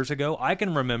 30 years ago. I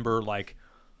can remember like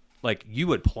you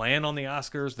would plan on the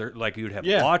Oscars. There, like you'd have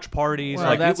Yeah. watch parties. Well,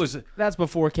 like that's, it was. that's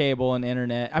before cable and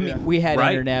internet. I mean, Yeah. we had Right.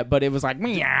 internet, but it was like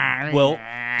Well,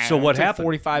 so what it took happened?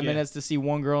 45 Yeah. minutes to see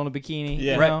one girl in a bikini.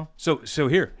 Yeah. You Right. know? So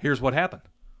here's what happened.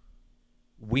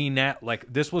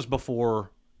 This was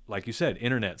before, like you said,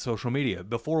 internet, social media.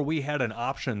 Before we had an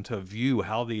option to view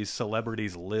how these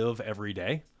celebrities live every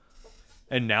day,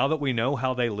 and now that we know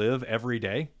how they live every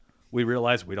day, we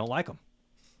realize we don't like them.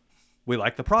 We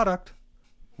like the product.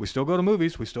 We still go to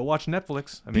movies. We still watch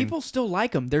Netflix. I mean, People still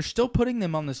like them. They're still putting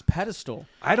them on this pedestal.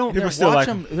 I don't. People They're still like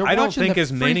watching, 'em. they're I don't watching think the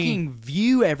as many- freaking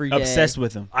View every day. Obsessed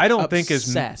with them. I don't think as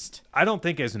Obsessed. I don't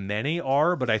think as many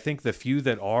are, but I think the few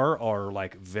that are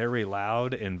like very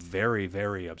loud and very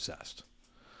very obsessed.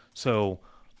 So,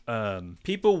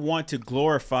 People want to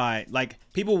glorify, like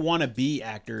people want to be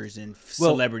actors and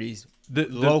Well, celebrities the-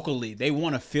 locally. They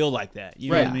want to feel like that. You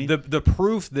know Right. what I mean? the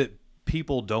proof that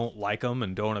people don't like them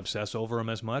and don't obsess over them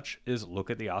as much is look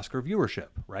at the Oscar viewership,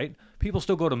 right? People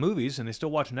still go to movies and they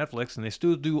still watch Netflix and they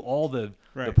still do all the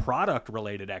Right. product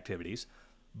related activities,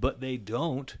 but they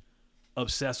don't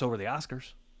obsess over the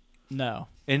Oscars. No.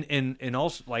 And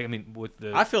also, like, I mean, with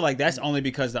the I feel like that's only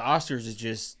because the Oscars is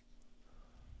just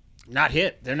not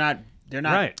hit. They're not.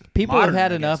 Right. People modern, have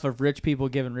had I enough guess. of rich people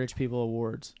giving rich people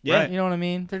awards. Yeah. Right. You know what I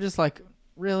mean? They're just like,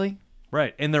 really?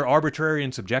 Right, and they're arbitrary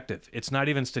and subjective. It's not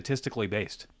even statistically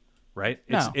based, right?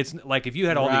 No. It's like if you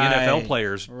had all the Right, NFL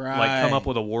players like come up right.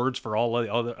 with awards for all the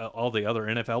other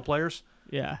NFL players,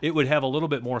 Yeah. it would have a little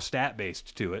bit more stat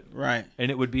based to it, Right.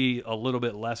 and it would be a little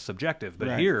bit less subjective. But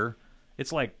Right. here,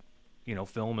 it's like, you know,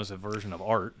 film is a version of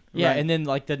art. Yeah, Right. and then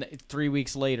like 3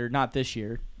 weeks later, not this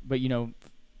year, but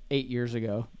 8 years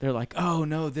ago, they're like, oh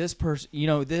no, this person,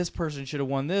 this person should have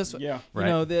won this. Yeah.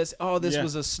 Right. This. Oh, this Yeah.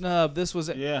 was a snub. This was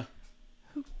a. Yeah.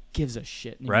 Gives a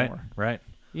shit anymore. Right.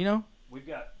 You know? We've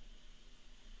got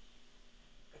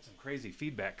some crazy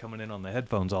feedback coming in on the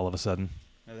headphones all of a sudden.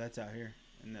 No, that's out here.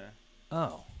 And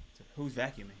Oh, who's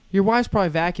vacuuming? Your wife's probably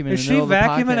vacuuming. is in she the middle of the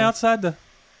vacuuming podcast. outside the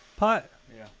pot?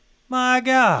 Yeah. My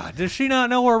God, does she not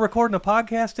know we're recording a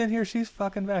podcast in here? She's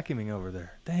fucking vacuuming over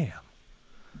there. Damn.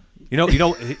 You know.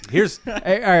 Here's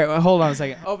Hey, all right, well, hold on a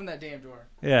second. Open that damn door.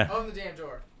 yeah. Open the damn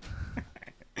door.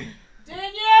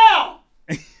 Danielle!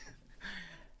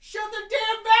 Shut the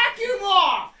damn vacuum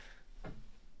off!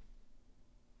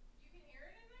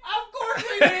 Of course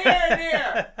we can hear it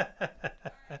here!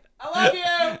 I love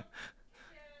you!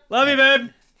 Love you, babe.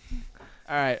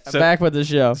 All right, So- back with the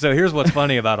show. So here's what's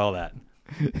funny about all that.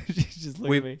 She's just looking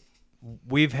We've- at me.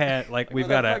 We've had like What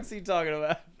the fuck's he talking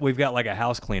about? we've got like a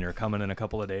house cleaner coming in a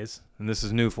couple of days, and this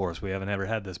is new for us. We haven't ever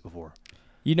had this before.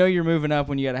 You know you're moving up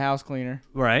when you got a house cleaner,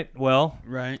 Right. Well,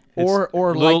 Right. or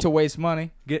little- like to waste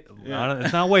money.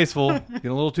 it's not wasteful.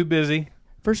 Getting a little too busy.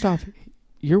 First off,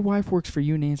 your wife works for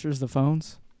you and answers the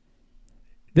phones.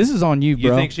 This is on you,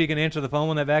 bro. You think she can answer the phone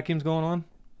when that vacuum's going on?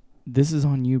 This is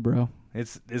on you, bro.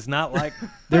 It's not like.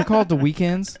 They're called the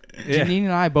weekends. Yeah. Janine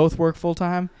and I both work full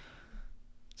time.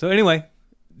 So anyway,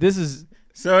 This is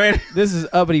So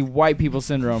uppity white people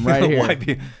syndrome right here. White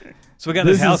people. So we got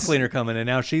this This house is- cleaner coming, and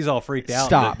now she's all freaked out.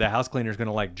 Stop. The house cleaner's going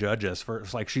to like judge us for.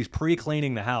 It's like she's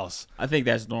pre-cleaning the house. I think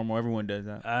that's normal. Everyone does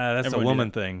that. That's Everyone a do woman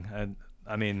that. thing.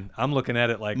 I mean, I'm looking at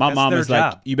it like My that's mom their is like,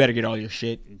 job. you better get all your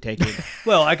shit and take it.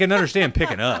 Well, I can understand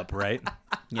picking up, right?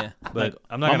 Yeah. But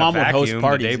I'm not my going mom to would host vacuum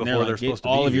parties the day and before they're they're like, get supposed to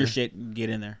all be of your here. shit and get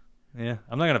in there. Yeah,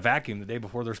 I'm not going to vacuum the day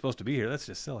before they're supposed to be here. That's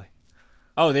just silly.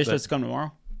 Oh, they're supposed to come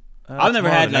tomorrow? Uh, I've never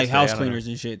tomorrow, had the like next day, house I don't know. cleaners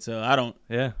and shit, so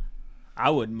Yeah. I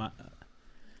wouldn't mind.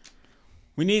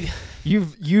 We need.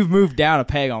 You've moved down a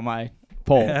peg on my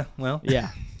pole. Yeah. Well, Yeah.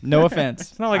 No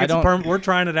offense. it's not like I it's a don't, perm. We're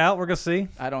trying it out. We're gonna see.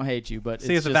 I don't hate you, but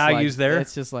See it's if the just value's like, there.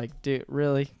 It's just like, dude,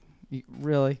 really,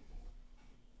 really.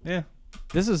 Yeah.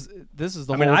 This is the I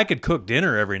whole. mean, I could cook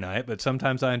dinner every night, but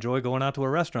sometimes I enjoy going out to a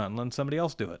restaurant and letting somebody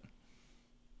else do it.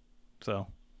 So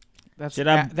that's Should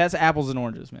I- that's apples and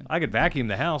oranges, man. I could vacuum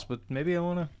the house, but maybe I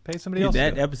want to pay somebody Dude, else. that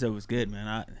to do it. episode was good,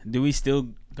 man. Do we still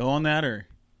go on that or?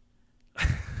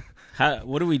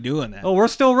 What do we do on that? Oh, we're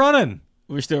still running.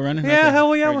 We're still running. Yeah, Okay.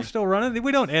 hell yeah, we're Ready. still running.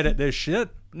 We don't edit this shit.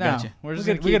 No, Gotcha. we're just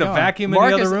We gonna get- keep we get a going. vacuum in the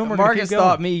Marcus, other room, we're gonna Marcus keep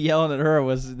thought going. me yelling at her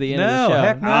was the end No, of the show.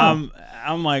 heck no.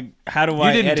 I'm like, how do You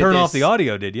I? didn't edit turn this? off the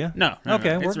audio, did you? No. no, Okay,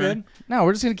 no, we're it's good. running. No,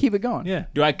 we're just gonna keep it going. Yeah.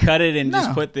 Do I cut it and No.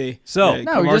 just put the So- the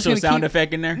No, you're just commercial gonna sound keep-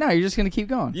 effect in there? No, you're just gonna keep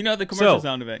going. You know the commercial So-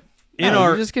 sound effect. In No, our,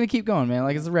 you're just gonna keep going, man.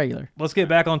 Like it's a regular. let's get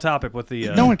back on topic with the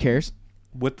No one cares.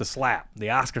 with the slap, the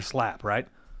Oscar slap, right?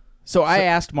 So I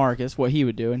asked Marcus what he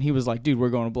would do, and he was like, dude, we're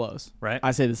going to blows. Right.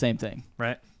 I say the same thing.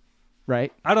 Right.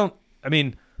 Right?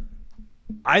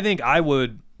 I think I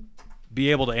would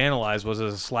be able to analyze, was it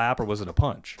a slap or was it a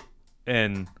punch?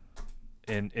 And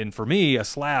for me, a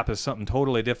slap is something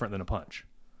totally different than a punch.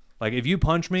 Like, if you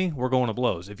punch me, we're going to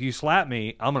blows. If you slap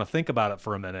me, I'm going to think about it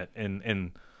for a minute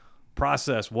and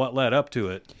process what led up to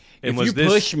it. And If you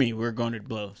push me, we're going to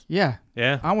blows. Yeah.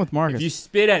 Yeah. I'm with Marcus. If you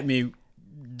spit at me,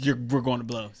 we're going to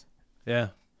blows. Yeah.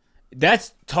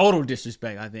 That's total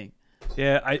disrespect, I think.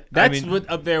 Yeah. That's what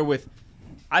up there with.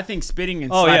 I think spitting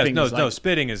and Oh yeah, slapping. no,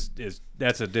 spitting is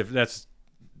that's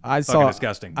I fucking saw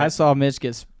disgusting. I saw Mitch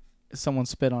get someone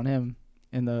spit on him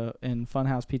in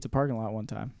Funhouse Pizza parking lot one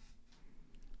time.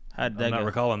 How'd I'm that not go?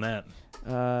 recalling that.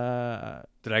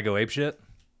 Did I go ape shit?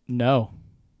 No.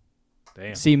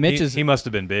 Damn. See, Mitch's he must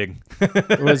have been big.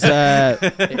 it was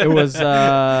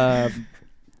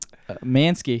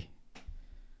Mansky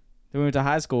that we went to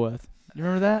high school with. You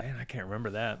remember that? Man, I can't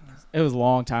remember that. It was a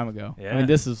long time ago. I Yeah. mean,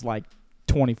 this is like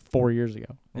 24 years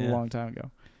ago. A Yeah. long time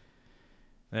ago.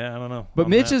 Yeah, I don't know. But on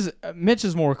Mitch that.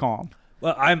 is more calm.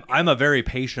 Well, I'm a very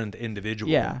patient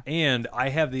individual. Yeah. And I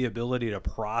have the ability to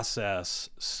process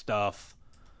stuff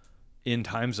in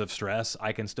times of stress.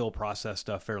 I can still process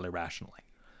stuff fairly rationally.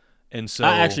 And so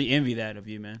I actually envy that of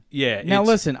you, man. yeah. Now it's-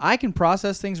 listen, I can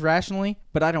process things rationally,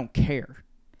 but I don't care.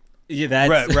 Yeah,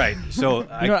 that's right. So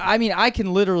I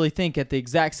can literally think at the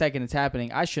exact second it's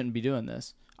happening, I shouldn't be doing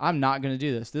this. I'm not going to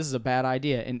do this. This is a bad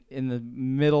idea. And in the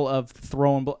middle of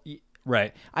throwing,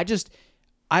 right. I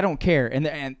don't care.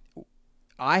 And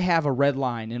I have a red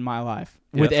line in my life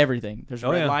with Yes. everything. There's a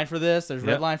red line for this. There's a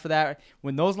red Yep. line for that.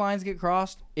 When those lines get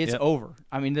crossed, it's Yep. over.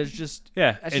 I mean, there's just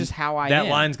Yeah, that's and just how I that am.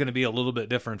 line's going to be a little bit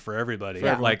different for everybody.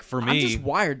 Yeah. Like for I'm me, just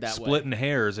wired that way. splitting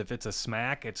hairs. If it's a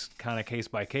smack, it's kind of case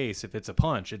by case. If it's a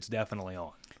punch, it's definitely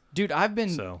on. Dude, I've been.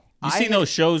 So You seen those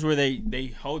shows where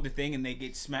they hold the thing and they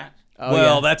get smacked? Oh,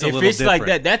 well, yeah. that's a If little it's different. like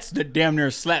that, that's the damn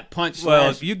near slap punch. Well,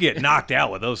 slash. if you get knocked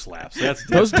out with those slaps, that's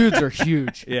Those dudes are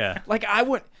huge. yeah. Like I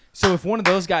would. So if one of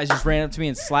those guys just ran up to me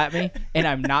and slapped me, and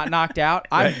I'm not knocked out,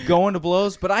 I'm going to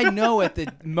blows. But I know at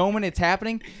the moment it's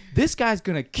happening, this guy's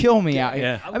gonna kill me out here.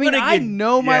 Yeah. I mean, I'm I gonna get-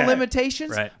 know my yeah.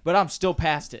 limitations, Right. but I'm still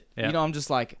past it. Yeah. You know, I'm just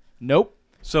like, nope,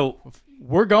 So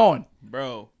we're going.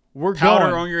 Bro, We're powder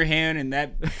going. on your hand and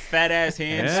that fat ass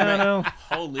hand. Yeah, I know.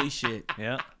 Holy shit!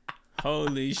 yeah,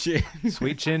 Holy shit!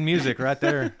 sweet chin music right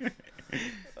there.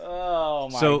 Oh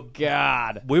my So-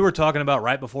 god! We were talking about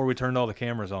right before we turned all the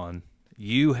cameras on.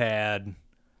 You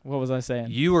What was I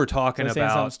saying? were talking Was I saying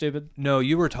something about stupid? no,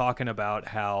 you were talking about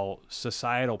how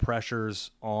societal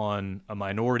pressures on a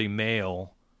minority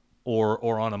male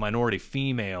or on a minority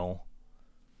female.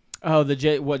 Oh,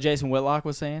 what Jason Whitlock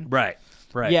was saying? Right.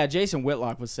 Right. Yeah, Jason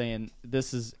Whitlock was saying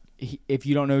this is. If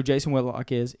you don't know who Jason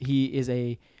Whitlock is, he is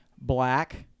a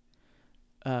black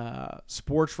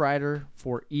sports writer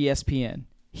for ESPN.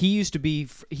 He used to be.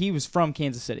 He was from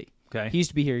Kansas City. Okay. He used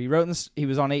to be here. He wrote in he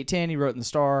was on 810. He wrote in the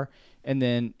Star, and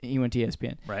then he went to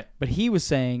ESPN. Right. But he was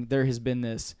saying there has been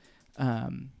this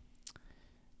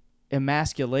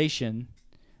emasculation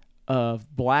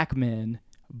of black men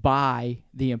by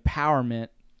the empowerment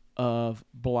of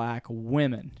black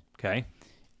women, Okay.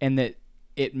 and that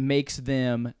it makes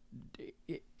them.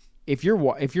 If you're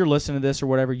listening to this or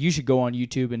whatever, you should go on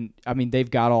YouTube, and I mean they've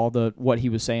got all the what he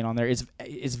was saying on there.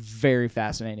 It's very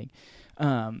fascinating.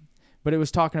 But it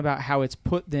was talking about how it's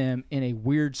put them in a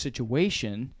weird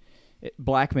situation.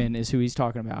 Black men is who he's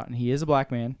talking about, and he is a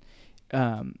black man.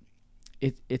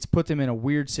 It's put them in a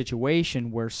weird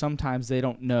situation where sometimes they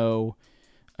don't know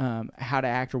how to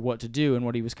act or what to do. And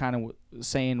what he was kind of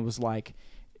saying was like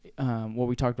what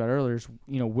we talked about earlier is,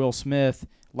 Will Smith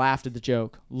laughed at the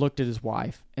joke, looked at his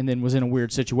wife, and then was in a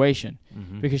weird situation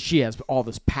because she has all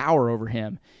this power over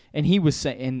him. And he was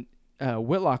saying,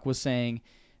 Whitlock was saying,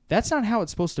 that's not how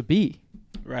it's supposed to be.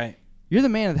 Right. You're the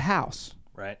man of the house.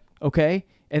 Right. Okay?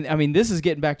 And I mean, this is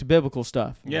getting back to biblical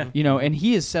stuff. Yeah. And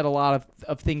he has said a lot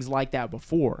of things like that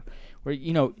before where,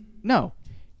 no,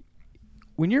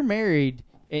 when you're married,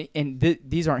 and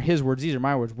these aren't his words, these are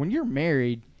my words. When you're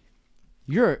married,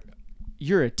 you're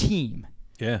a team.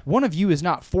 Yeah. One of you is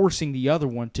not forcing the other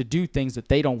one to do things that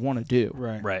they don't want to do.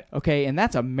 Right. Right. Okay? And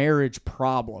that's a marriage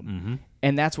problem.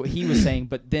 And that's what he was saying.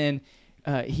 But then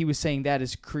he was saying that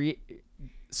is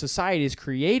society is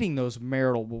creating those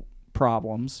marital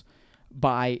problems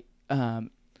by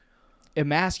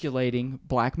emasculating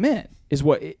black men is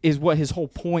what his whole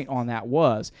point on that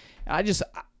was.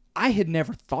 I had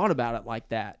never thought about it like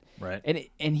that. Right.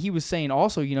 And he was saying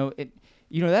also,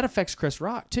 that affects Chris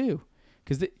Rock too,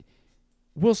 because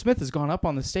Will Smith has gone up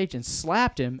on the stage and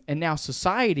slapped him, and now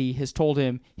society has told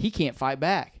him he can't fight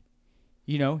back.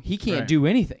 You know, he can't Right. do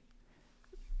anything.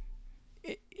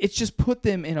 It's just put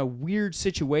them in a weird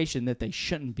situation that they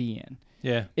shouldn't be in,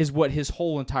 Yeah. is what his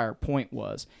whole entire point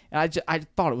was. And I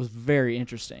thought it was very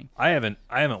interesting. I haven't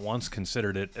once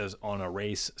considered it as on a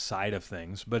race side of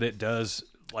things, but it does.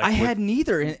 Like I with- hadn't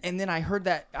either, and then I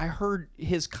heard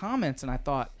his comments, and I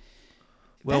thought,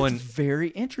 Well, that's and- very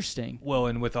interesting. Well,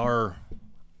 and with our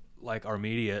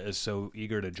media is so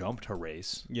eager to jump to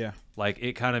race, Yeah. like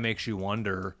it kind of makes you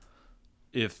wonder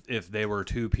if they were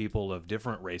two people of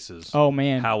different races. Oh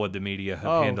man. How would the media have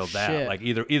Oh, handled that? shit. Like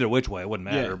either which way, it wouldn't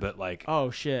matter. Yeah. But like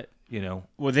Oh shit. you know,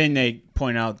 Well, then they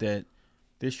point out that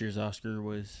this year's Oscar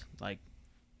was like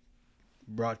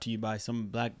brought to you by some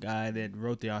black guy that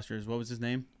wrote the Oscars. What was his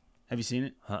name? Have you seen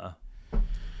it?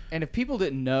 And if people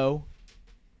didn't know,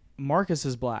 Marcus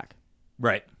is black.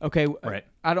 right, Okay. right.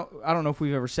 I don't know if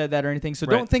we've ever said that or anything. So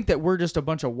Right. don't think that we're just a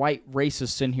bunch of white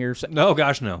racists in here. No,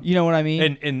 gosh, no. You know what I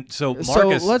mean? And so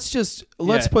Marcus, so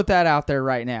let's Yeah. put that out there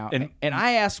right now. And- And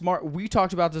I asked Mark. We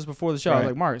talked about this before the show. I was Right.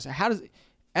 like, Marcus,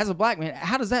 as a black man,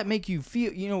 how does that make you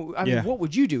feel? You know, I mean, Yeah. what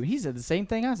would you do? He said the same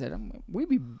thing I said. We'd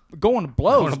be going to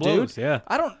blows, Going to blows, dude. yeah.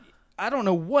 I don't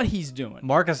know what he's doing.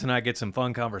 Marcus and I get some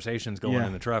fun conversations going Yeah.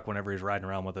 in the truck whenever he's riding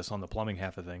around with us on the plumbing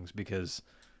half of things, because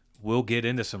we'll get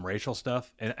into some racial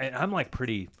stuff, and I'm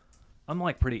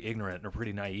pretty ignorant or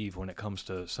pretty naive when it comes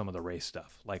to some of the race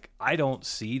stuff. Like I don't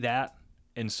see that,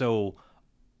 and so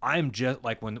I'm just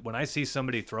like when I see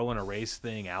somebody throwing a race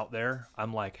thing out there,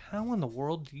 I'm like, how in the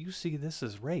world do you see this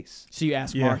as race? So you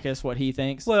ask Yeah. Marcus what he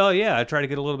thinks. Well, yeah, I try to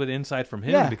get a little bit of insight from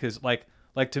him Yeah. because like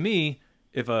to me,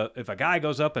 if a guy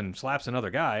goes up and slaps another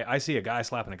guy, I see a guy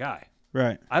slapping a guy.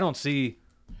 Right. I don't see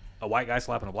a white guy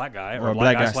slapping a black guy or, Or a a black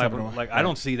black guy guy slapping slapping a- like I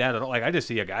don't see that at all. Like I just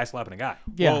see a guy slapping a guy.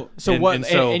 Yeah. Well, so and- what? and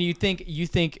so- and you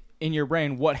think in your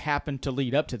brain what happened to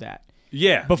lead up to that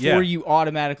Yeah. before yeah. you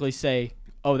automatically say,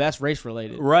 "Oh, that's race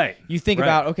related." Right. You think Right.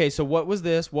 about, okay, so what was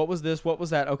this? What was this? What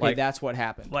was that? Okay, Like- that's what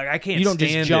happened. Like I can't. You don't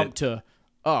just stand jump it. to,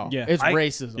 oh, Yeah. it's I-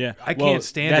 racism. Yeah. I Well, can't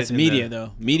stand that's it in media, the-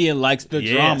 though. Media likes the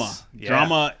Yes. drama. Yeah.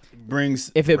 Drama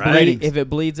brings If it Right. if it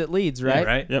bleeds, it leads, right?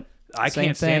 Right. Yep. I Same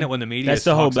can't stand thing. it when the media. That's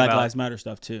the whole talks Black about, Lives Matter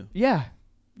stuff too. Yeah.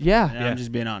 Yeah. And Yeah. I'm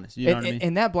just being honest. You know what I mean?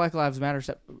 And that Black Lives Matter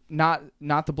stuff, not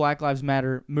the Black Lives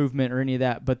Matter movement or any of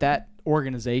that, but that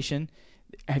organization.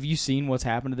 Have you seen what's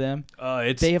happened to them?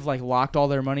 It's They have like locked all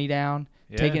their money down,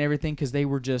 Yeah. taken everything because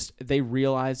they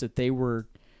realized that they were,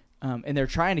 and they're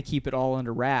trying to keep it all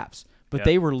under wraps. But Yep.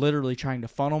 they were literally trying to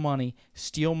funnel money,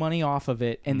 steal money off of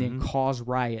it, and Mm-hmm. then cause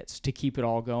riots to keep it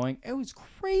all going. It was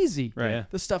crazy. Right. Yeah.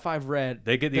 The stuff I've read.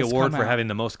 They get the that's award come for out. having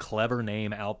the most clever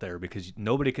name out there because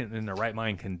nobody can, in their right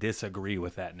mind, can disagree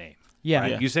with that name. Yeah.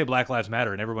 Right? Yeah. You say Black Lives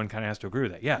Matter, and everyone kind of has to agree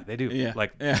with that. Yeah, they do. Yeah.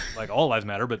 Like, Yeah. like all lives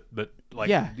matter, but like,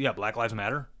 Yeah. Black Lives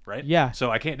Matter, right? Yeah.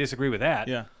 So I can't disagree with that.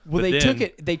 Yeah. Well, But they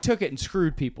then- took it and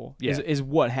screwed people. Yeah. Is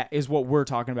what we're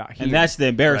talking about here. And that's the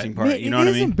embarrassing Right. part. Man, You know what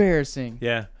I It is mean? embarrassing.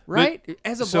 Yeah. Right? But-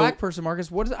 As a so- black person, Marcus,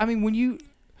 what is? I mean, when you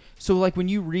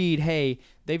read, hey,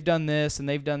 they've done this and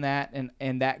they've done that,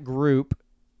 and that group,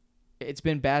 it's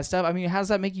been bad stuff. I mean, how does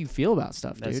that make you feel about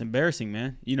stuff, That's dude? embarrassing,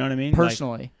 man. You know what I mean?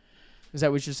 Personally, is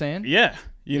that what you're saying? Like, yeah.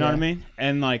 You know what I Yeah. mean?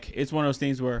 And like, it's one of those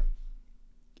things where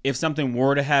if something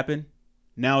were to happen,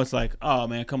 now it's like, oh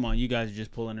man, come on, you guys are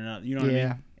just pulling it out. You know what I Yeah.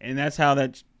 mean? And that's how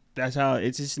it's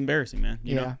just embarrassing, man.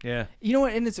 You know? Yeah. You know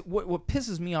what? And it's what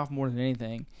pisses me off more than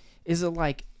anything is it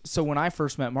like, so when I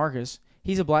first met Marcus,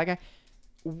 he's a black guy.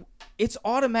 It's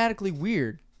automatically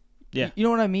weird. Yeah. You know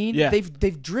what I mean? Yeah.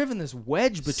 They've driven this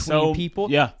wedge between So, people.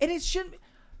 yeah. And it shouldn't.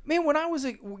 Man, when I was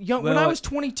when Well, I was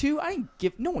 22, I didn't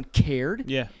give. No one cared.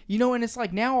 Yeah. You know, and it's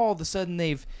like now all of a sudden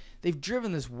they've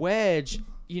driven this wedge,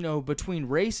 you know, between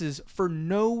races for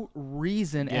no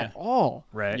reason Yeah. at all.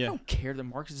 Right. I Yeah. don't care that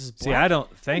Marcus is black. See, I don't.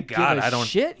 Thank give God, a I don't.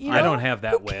 Shit, you I know? don't have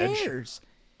that Who wedge. cares?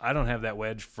 I don't have that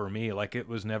wedge for me. Like it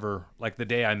was never like the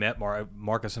day I met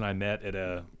Marcus and I met at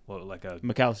a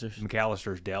McAllister's.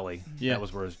 McAllister's Deli. Yeah. That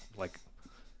was where it's like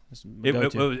That's it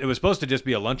go-to. was supposed to just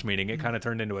be a lunch meeting. It kind of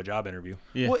turned into a job interview.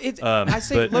 Yeah. Well, it's. Um, I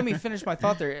say. but- Let me finish my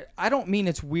thought there. I don't mean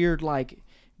it's weird like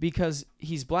because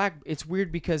he's black. It's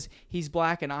weird because he's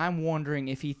black, and I'm wondering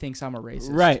if he thinks I'm a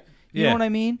racist. Right. You Yeah. know what I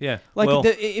mean? Yeah. Like Well-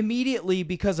 immediately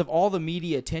because of all the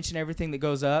media attention, everything that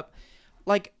goes up,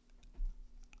 like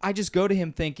I just go to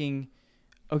him thinking,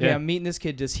 okay, Yeah. I'm meeting this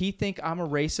kid. Does he think I'm a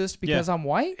racist because I'm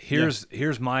white? Here's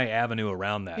my avenue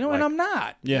around that. You know, and I'm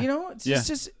not. Yeah. You know, it's Yeah.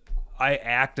 just I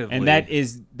actively And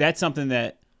that's something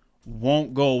that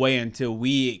won't go away until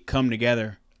we come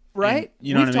together. right. And,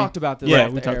 you know We've what I mean? talked about this Yeah, off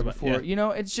we the talked air about- before. yeah. You know,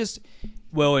 it's just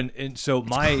Well, and so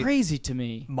It's crazy to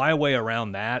me. my way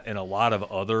around that and a lot of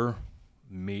other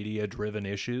media-driven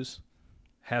issues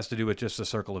has to do with just a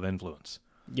circle of influence.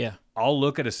 Yeah. I'll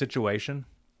look at a situation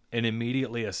and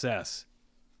immediately assess,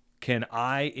 can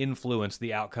I influence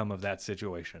the outcome of that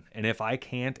situation? And if I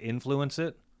can't influence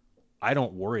it, I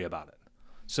don't worry about it.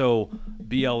 So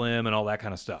BLM and all that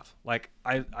kind of stuff. Like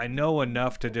I know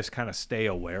enough to just kind of stay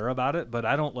aware about it, but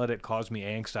I don't let it cause me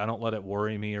angst. I don't let it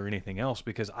worry me or anything else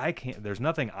because there's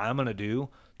nothing I'm going to do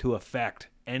to affect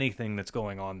anything that's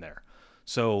going on there.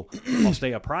 So I'll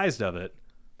stay apprised of it,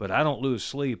 but I don't lose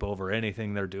sleep over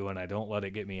anything they're doing. I don't let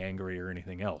it get me angry or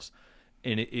anything else.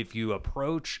 And if you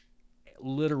approach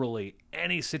literally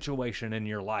any situation in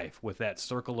your life with that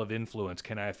circle of influence,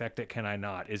 can I affect it? Can I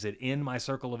not? Is it in my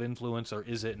circle of influence or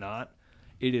is it not?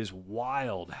 It is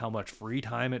wild how much free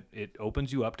time it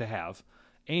opens you up to have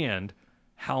and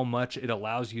how much it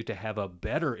allows you to have a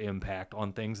better impact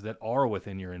on things that are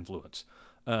within your influence.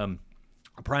 A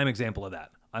prime example of that,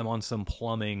 I'm on some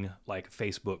plumbing like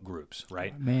Facebook groups,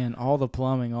 right? Man, all the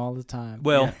plumbing all the time.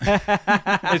 Well,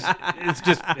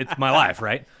 it's my life,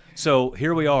 right? So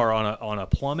here we are on a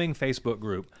plumbing Facebook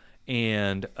group,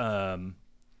 and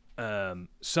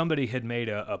somebody had made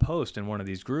a post in one of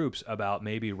these groups about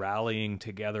maybe rallying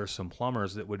together some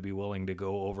plumbers that would be willing to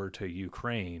go over to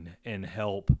Ukraine and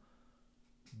help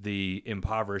the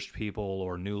impoverished people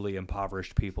or newly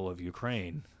impoverished people of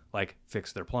Ukraine, like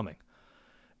fix their plumbing.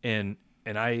 And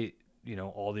I,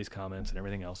 all these comments and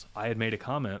everything else, I had made a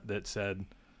comment that said,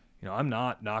 I'm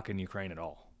not knocking Ukraine at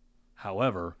all.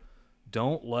 However,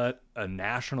 don't let a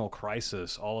national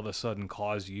crisis all of a sudden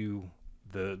cause you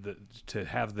to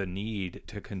have the need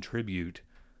to contribute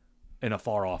in a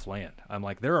far off land. I'm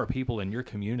like, there are people in your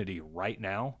community right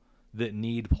now that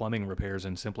need plumbing repairs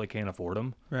and simply can't afford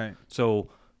them. Right. So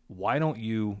why don't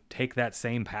you take that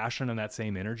same passion and that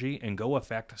same energy and go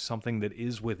affect something that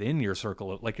is within your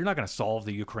circle of, like, you're not going to solve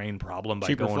the Ukraine problem by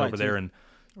Cheaper going over there and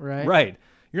Right.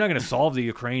 You're not going to solve the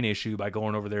Ukraine issue by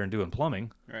going over there and doing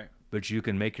plumbing. Right. But you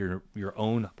can make your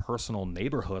own personal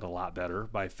neighborhood a lot better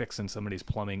by fixing somebody's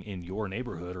plumbing in your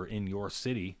neighborhood or in your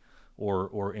city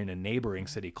or in a neighboring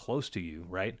city close to you,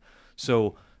 right?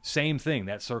 So same thing,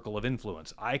 that circle of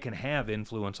influence. I can have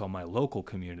influence on my local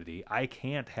community. I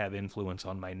can't have influence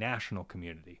on my national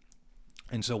community.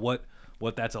 And so what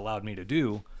that's allowed me to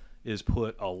do is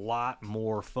put a lot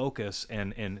more focus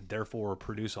and therefore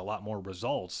produce a lot more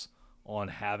results on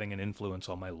having an influence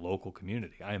on my local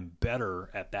community. I am better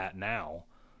at that now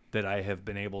that I have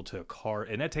been able to carve,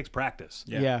 and that takes practice.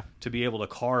 Yeah. To be able to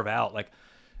carve out, like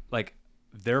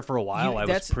there for a while, I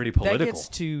was pretty political. That gets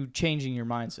to changing your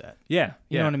mindset. Yeah.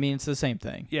 You know what I mean? It's the same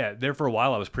thing. Yeah, there for a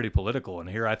while I was pretty political, and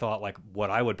here I thought like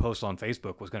what I would post on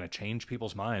Facebook was going to change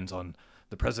people's minds on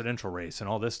the presidential race and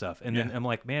all this stuff. And then I'm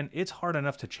like, man, it's hard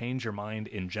enough to change your mind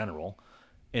in general,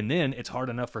 and then it's hard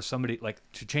enough for somebody like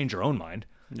to change your own mind,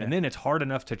 and then it's hard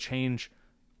enough to change.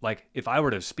 Like if I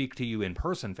were to speak to you in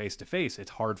person, face to face,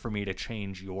 it's hard for me to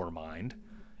change your mind.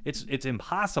 It's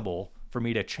impossible for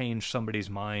me to change somebody's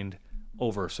mind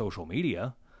over social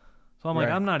media. So I'm like,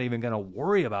 I'm not even going to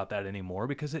worry about that anymore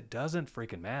because it doesn't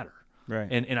freaking matter. Right.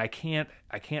 And I can't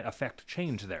affect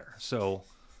change there. So,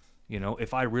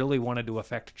 if I really wanted to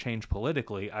affect change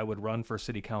politically, I would run for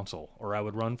city council or I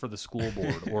would run for the school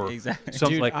board or Exactly.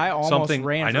 something. Dude, like I almost something.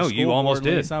 ran I for know school you almost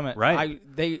board, Lee did. Summit. Right.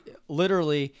 They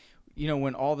literally,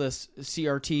 when all this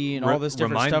CRT and all this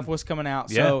different stuff was coming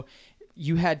out, Yeah. so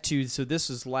you had to. So this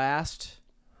was last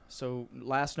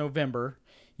November.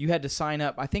 You had to sign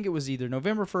up. I think it was either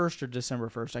November 1st or December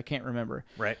 1st. I can't remember.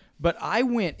 Right. But I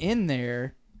went in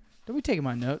there. Are we taking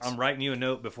my notes? I'm writing you a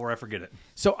note before I forget it.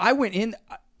 So I went in.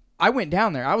 I went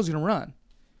down there. I was going to run.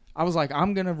 I was like,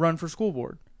 I'm going to run for school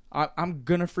board. I'm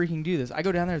going to freaking do this. I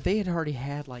go down there. They had already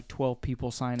had like 12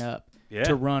 people sign up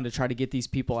to run to try to get these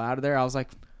people out of there. I was like,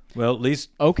 well, at least.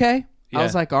 Okay. Yeah. I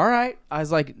was like, all right. I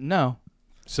was like, no.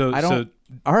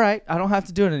 All right. I don't have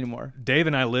to do it anymore. Dave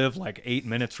and I live like 8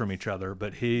 minutes from each other,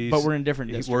 but we're in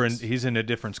different districts. He's in a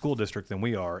different school district than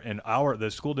we are, and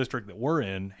the school district that we're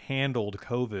in handled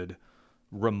COVID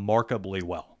remarkably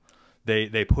well.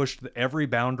 They pushed every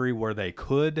boundary where they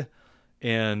could,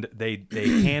 and they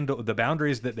handled the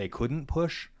boundaries that they couldn't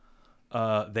push.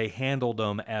 They handled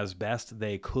them as best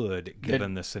they could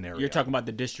given the scenario. You're talking about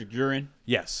the district you're in?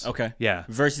 Yes. Okay. Yeah.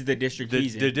 Versus the district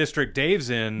he's in. The district Dave's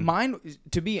in. Mine,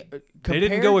 to be they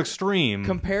didn't go extreme.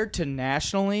 Compared to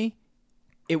nationally,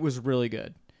 it was really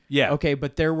good. Yeah. Okay,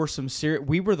 but there were some serious.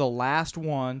 We were the last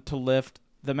one to lift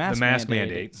the mask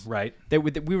mandate. Right.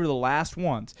 We were the last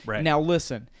ones. Right. Now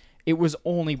listen, it was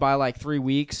only by like 3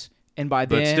 weeks, and by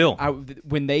then, still.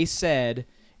 when they said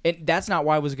And that's not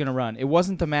why I was going to run. It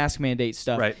wasn't the mask mandate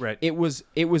stuff. Right. It was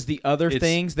the other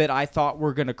things that I thought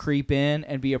were going to creep in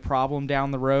and be a problem down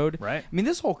the road. Right. I mean,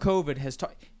 this whole COVID has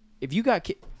taught. If you got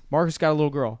Marcus got a little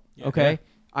girl, okay? Yeah.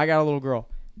 I got a little girl,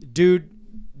 dude.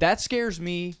 That scares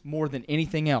me more than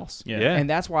anything else. Yeah. And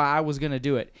that's why I was going to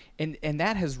do it. And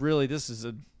that has really, this is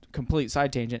a complete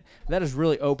side tangent. That has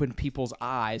really opened people's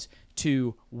eyes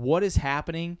to what is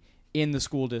happening in the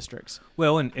school districts.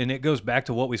 Well, and it goes back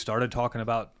to what we started talking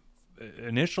about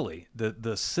initially.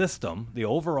 The system, the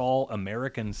overall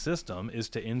American system, is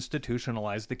to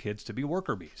institutionalize the kids to be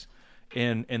worker bees.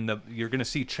 And you're going to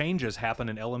see changes happen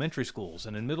in elementary schools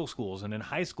and in middle schools and in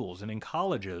high schools and in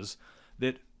colleges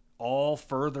that all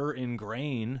further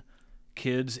ingrain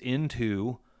kids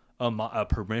into a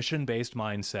permission-based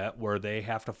mindset where they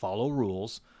have to follow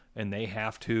rules and they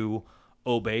have to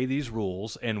obey these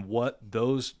rules, and what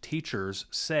those teachers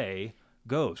say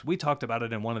goes. We talked about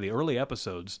it in one of the early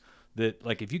episodes that,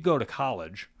 like, if you go to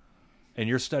college and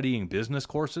you're studying business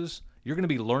courses, you're going to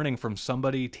be learning from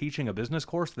somebody teaching a business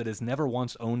course that has never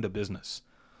once owned a business.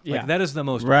 Yeah. Like, that is the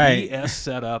most Right. BS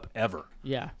setup ever.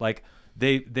 Yeah. Like,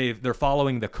 they're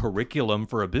following the curriculum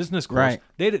for a business course.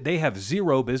 Right. They have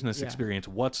zero business Yeah. experience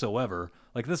whatsoever.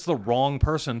 Like, that's the wrong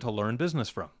person to learn business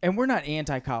from. And we're not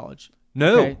anti-college.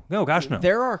 No, Okay? no, gosh, no.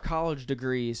 There are college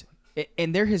degrees,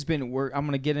 and there has been work. I'm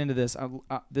going to get into this.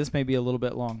 This may be a little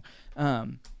bit long.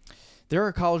 There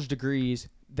are college degrees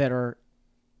that are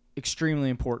extremely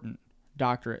important.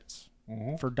 Doctorates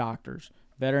for doctors,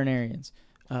 veterinarians,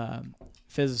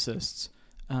 physicists,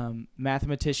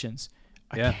 mathematicians,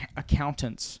 Yeah.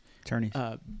 accountants, Attorneys.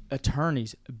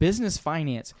 attorneys, business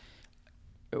finance.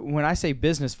 When I say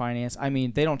business finance, I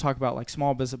mean they don't talk about like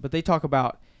small business, but they talk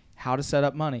about how to set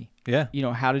up money. Yeah. You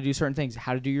know, how to do certain things,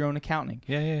 how to do your own accounting.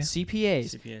 Yeah.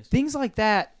 CPAs, things like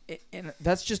that. And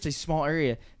that's just a small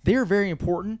area. They're very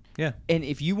important. Yeah. And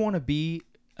if you want to be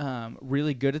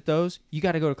really good at those, you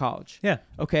got to go to college. Yeah.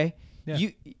 Okay. Yeah.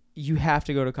 You have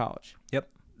to go to college. Yep.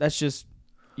 That's just,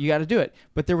 you got to do it.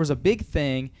 But there was a big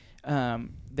thing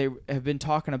they have been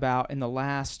talking about in the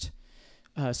last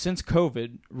since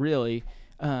COVID. Really,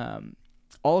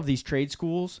 all of these trade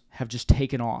schools have just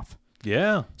taken off.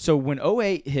 Yeah. So when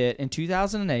 2008 hit in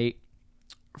 2008,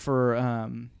 for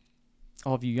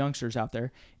all of you youngsters out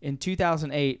there, in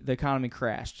 2008 the economy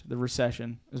crashed. The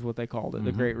recession is what they called it,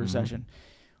 the Great Recession.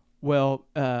 Well,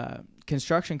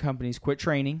 construction companies quit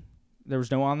training. There was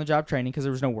no on-the-job training because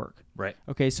there was no work. Right.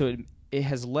 Okay, so it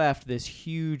has left this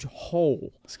huge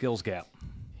hole, Skills gap.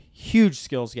 huge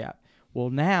skills gap. Well,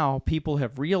 now people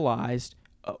have realized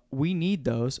we need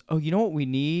those. Oh, you know what we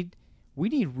need? We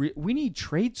need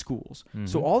trade schools.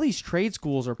 So all these trade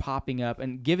schools are popping up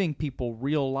and giving people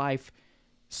real life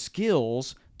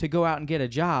skills to go out and get a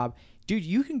job. Dude,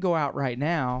 you can go out right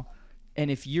now,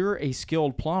 and if you're a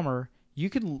skilled plumber, you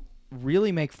can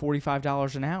really make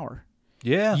 $45 an hour.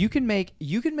 Yeah. You can make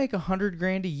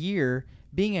 $100,000 a year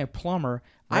being a plumber.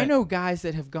 I Right. know guys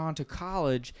that have gone to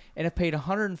college and have paid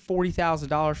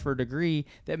 $140,000 for a degree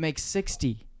that makes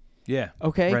 $60,000. Yeah.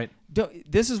 Okay. Right.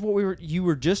 This is what you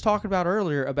were just talking about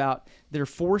earlier about they're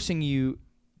forcing you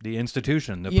The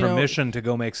institution, the You know, permission to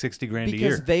go make $60,000 a year.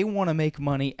 because they want to make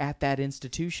money at that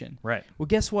institution. Right. Well,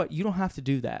 guess what? You don't have to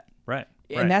do that. Right.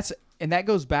 And that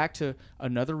goes back to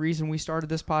another reason we started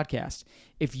this podcast.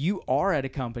 If you are at a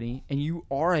company and you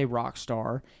are a rock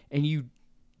star and you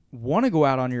want to go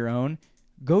out on your own,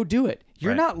 go do it.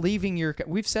 You're Right. not leaving your.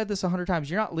 We've said this 100 times.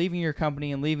 You're not leaving your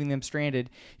company and leaving them stranded.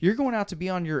 You're going out to be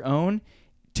on your own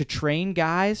to train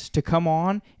guys to come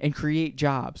on and create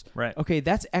jobs. Right. Okay,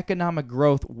 that's economic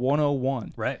growth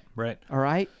 101. Right. All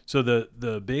right. So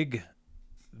the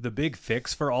big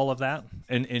fix for all of that,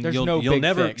 and There's you'll no big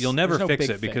never fix. you'll never There's no fix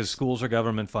big it because fix. schools are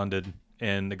government funded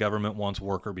and the government wants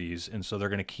worker bees, and so they're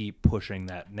going to keep pushing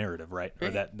that narrative, right? Or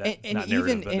that and not even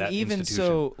narrative, but and that even institution.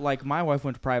 so, like my wife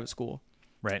went to private school.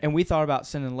 Right. And we thought about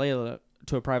sending Layla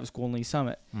to a private school in Lee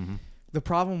Summit. Mm-hmm. The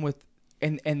problem with,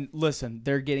 and listen,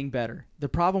 they're getting better. The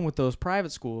problem with those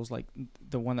private schools, like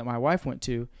the one that my wife went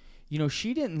to, you know,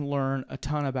 she didn't learn a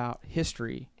ton about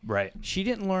history. Right. She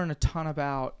didn't learn a ton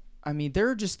about, I mean, there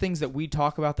are just things that we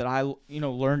talk about that I,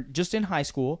 learned just in high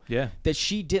school Yeah. that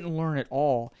she didn't learn at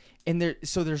all. And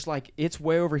there's like, it's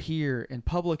way over here and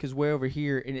public is way over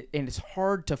here. And it's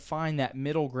hard to find that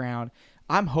middle ground.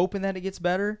 I'm hoping that it gets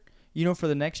better. For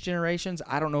the next generations,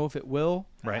 I don't know if it will.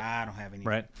 Right. I don't have any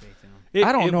Right. faith in them.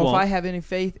 I don't know won't. if I have any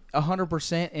faith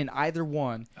 100% in either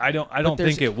one. I don't there's-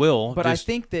 think it will. But just, I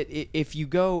think that if you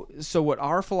go, so what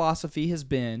our philosophy has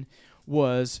been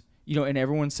was, and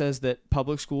everyone says that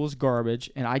public school is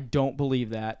garbage, and I don't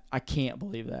believe that. I can't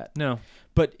believe that. no.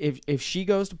 But if she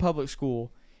goes to public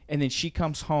school and then she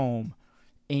comes home,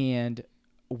 and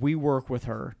we work with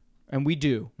her, and we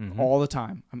do all the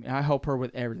time. I mean, I help her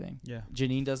with everything. Yeah.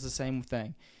 Janine does the same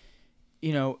thing,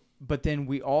 you know. But then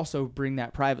we also bring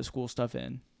that private school stuff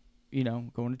in, you know,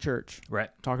 going to church, Right.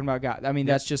 talking about God. I mean,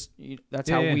 that's just that's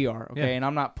how we are, okay. Yeah. And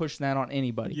I'm not pushing that on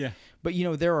anybody. Yeah. But you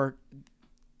know,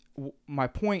 my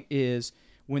point is,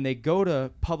 when they go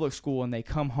to public school and they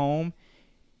come home,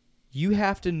 you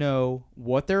have to know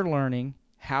what they're learning,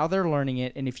 how they're learning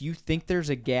it, and if you think there's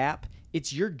a gap,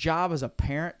 it's your job as a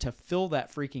parent to fill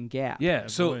that freaking gap. Yeah.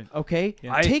 So Avoid. Okay?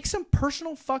 Yeah. Take some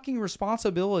personal fucking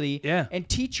responsibility and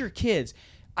teach your kids.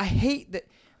 I hate that.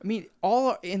 I mean,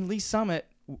 all in Lee Summit,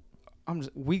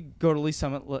 we go to Lee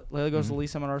Summit. Layla goes to Lee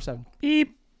Summit R7.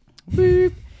 Beep.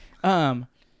 Beep.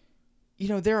 You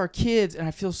know, there are kids, and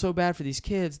I feel so bad for these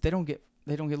kids. They don't get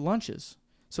lunches.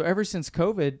 So ever since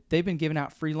COVID, they've been giving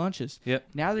out free lunches. Yep.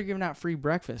 Now they're giving out free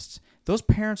breakfasts. Those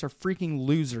parents are freaking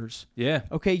losers. Yeah.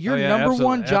 Okay, your number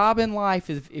one job in life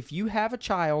is, if you have a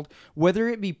child, whether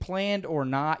it be planned or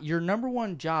not, your number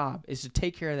one job is to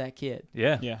take care of that kid.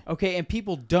 Yeah. Yeah. Okay, and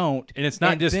people don't. And it's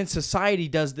not just- then society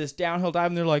does this downhill dive,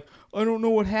 and they're like, I don't know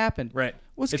what happened. Right.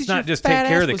 Well, It's 'cause not your just fat take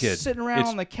care ass of the was kid. sitting around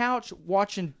on the couch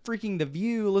watching freaking The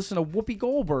View, listening to Whoopi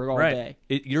Goldberg all day.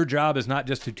 Your job is not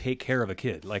just to take care of a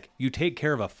kid. Like, you take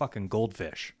care of a fucking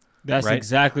goldfish. That's right?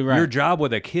 exactly right. Your job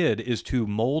with a kid is to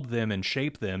mold them and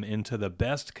shape them into the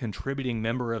best contributing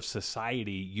member of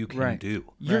society you can do.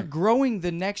 You're growing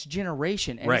the next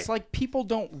generation, and it's Right. like people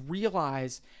don't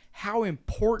realize how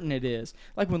important it is.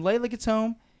 Like when Layla gets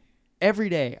home, every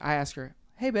day I ask her,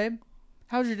 "Hey, babe,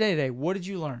 how's your day today? What did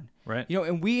you learn?" Right. You know,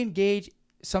 and we engage.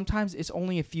 Sometimes it's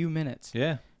only a few minutes.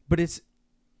 Yeah. But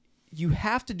you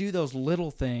have to do those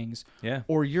little things, Yeah.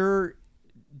 or you're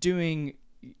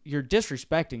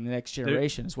disrespecting the next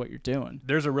generation is what you're doing.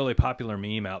 There's a really popular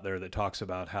meme out there that talks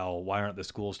about how, why aren't the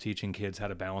schools teaching kids how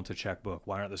to balance a checkbook?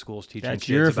 Why aren't the schools teaching That's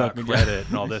your kids about fucking credit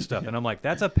and all this stuff? And I'm like,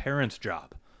 that's a parent's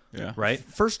job. Yeah. Right?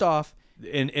 First off,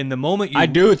 In the moment you... I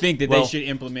do think that well, they should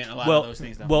implement a lot of those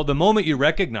things. Though. Well, the moment you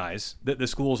recognize that the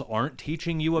schools aren't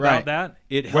teaching you about Right. that,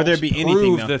 it helps Whether it be prove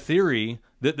anything, though. the theory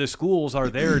that the schools are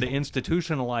there to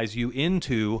institutionalize you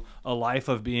into a life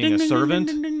of being a servant,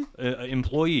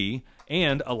 employee,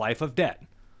 and a life of debt.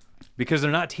 Because they're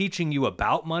not teaching you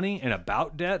about money and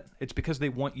about debt. It's because they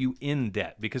want you in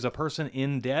debt. Because a person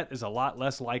in debt is a lot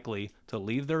less likely to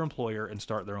leave their employer and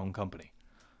start their own company.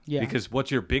 yeah. Because what's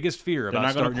your biggest fear about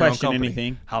not gonna starting your own question company?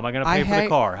 anything. How am I going to pay for the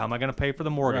car? How am I going to pay for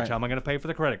the mortgage? Right. How am I going to pay for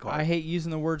the credit card? I hate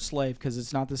using the word slave because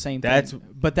it's not the same That's- thing.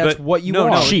 But that's what you no, are.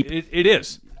 No, Sheep. It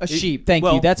is. A sheep. Thank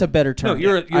well, you. That's a better term.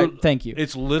 No, you're thank you.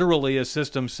 It's literally a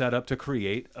system set up to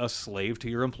create a slave to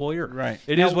your employer. Right.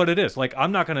 It is what it is. Like,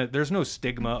 I'm not going to... There's no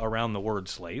stigma around the word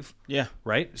slave. Yeah.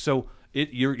 Right? So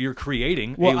you're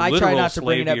creating Well, a I literal try not to slave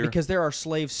bring it up to your... because there are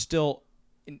slaves still,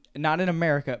 not in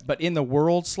America, but in the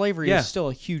world. Slavery Yeah. is still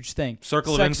a huge thing.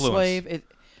 Circle of Sex influence. Slave.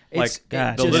 Like,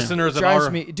 God, the just listeners of drives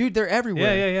our... me, dude. They're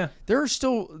everywhere. Yeah. There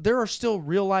are still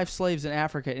real life slaves in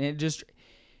Africa, and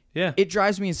Yeah. it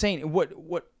drives me insane. What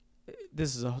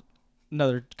this is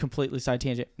another completely side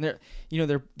tangent.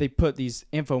 They put these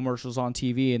infomercials on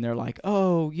TV, and they're like,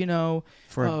 oh,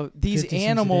 these 50 cents a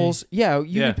animals, you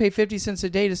Yeah. can pay 50 cents a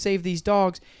day to save these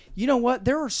dogs. You know what?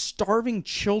 There are starving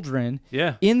children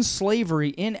Yeah. in slavery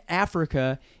in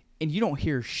Africa, and you don't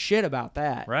hear shit about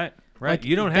that. Right. Like,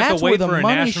 you don't have that's to wait where the for a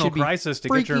money national should be crisis to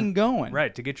get your freaking going.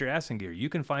 right to get your ass in gear. You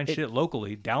can find shit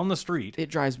locally down the street.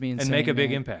 It drives me insane. And make a big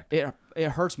man. impact. It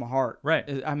hurts my heart.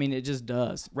 Right. I mean, it just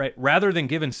does. Right. Rather than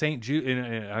giving St. Jude,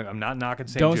 I'm not knocking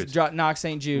St. Don't Jude's. knock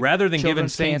St. Jude. Rather than giving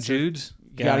Children's St. cancer. Jude's,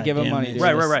 You got to give them God money. damn Dude.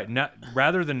 it. right. Not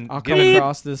rather than I'll come giving,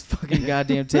 across this fucking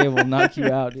goddamn table and knock you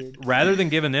out, dude. rather than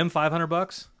giving them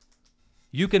 $500,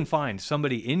 you can find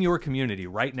somebody in your community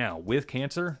right now with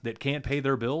cancer that can't pay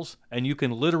their bills, and you can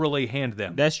literally hand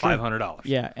them That's true. $500.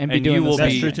 Yeah, and be doing you the will same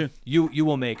be, That's true, too. You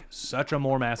will make such a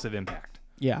more massive impact.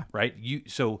 Yeah. Right?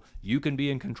 So you can be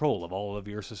in control of all of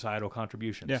your societal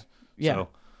contributions. Yeah. Yeah.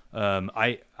 So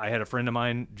I had a friend of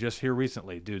mine just here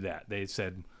recently do that. They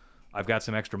said, I've got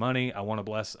some extra money. I want to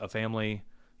bless a family.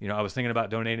 I was thinking about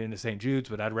donating to St. Jude's,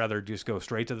 but I'd rather just go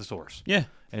straight to the source. Yeah.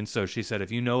 And so she said,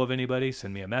 if you know of anybody,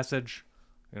 send me a message.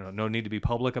 No need to be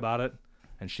public about it.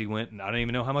 And she went, and I don't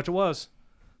even know how much it was,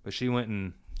 but she went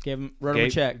and Wrote him a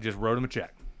check. Just wrote him a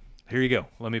check. Here you go.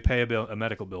 Let me pay a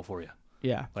medical bill for you.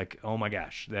 Yeah. Like, oh my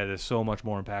gosh, that is so much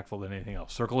more impactful than anything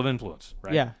else. Circle of influence,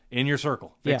 right? Yeah. In your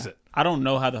circle, fix Yeah. it. I don't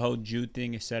know how the whole Jude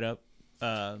thing is set up.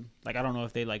 I don't know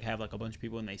if they have a bunch of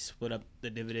people and they split up the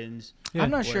dividends. I'm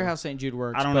not sure how St. Jude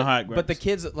works. I don't know how it But the works.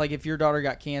 kids, if your daughter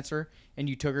got cancer and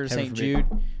you took her to Heaven St. forbid.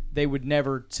 Jude, they would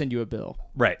never send you a bill.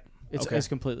 Right. It's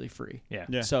completely free. Yeah.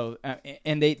 Yeah. So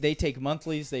and they take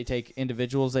monthlies, they take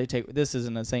individuals, they take. This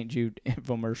isn't a St. Jude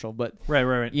infomercial, but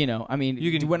Right. you know, I mean,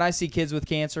 You can- when I see kids with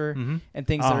cancer and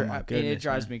things Oh, that are, my it goodness,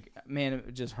 drives me, man,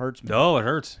 it just hurts me. Oh, it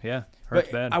hurts. Yeah, hurts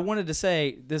But bad. I wanted to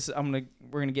say this.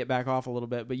 We're gonna get back off a little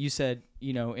bit, but you said,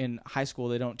 you know, in high school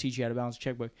they don't teach you how to balance a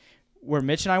checkbook. Where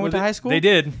Mitch and I went to high school, They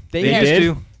did. They They had- used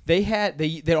to. they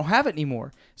don't have it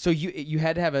anymore. So you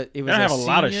had to have a. It was don't have a senior,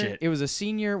 lot of shit. It was a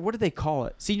senior. What did they call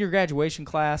it? Senior graduation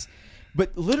class.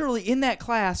 But literally in that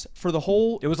class for the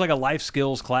whole, It was like a life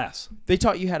skills class. they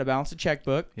taught you how to balance a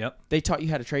checkbook. Yep. They taught you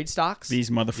how to trade stocks. These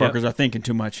motherfuckers are thinking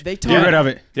too much. They Get taught- rid of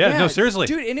it. Yeah. No, seriously.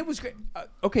 dude. And it was great.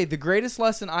 Okay, the greatest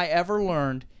lesson I ever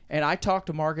learned, and I talked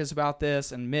to Marcus about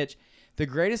this and Mitch. The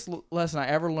greatest lesson I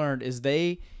ever learned is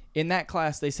in that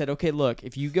class they said, okay, look,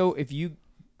 if you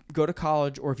go to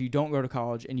college or if you don't go to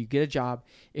college and you get a job,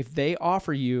 if they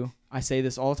offer you, I say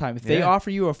this all the time, if they Yeah. offer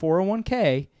you a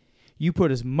 401k, you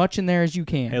put as much in there as you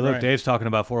can. Hey, look, Right. Dave's talking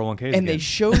about 401ks And they again.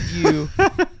 showed you.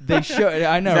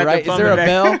 I know, Is that right? the Is there a plumber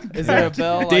bell? back? Is there a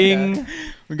bell? like Ding.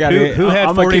 We got Who had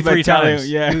I'm gonna keep 43 a tally. times?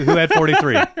 Yeah. Who had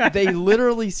 43? they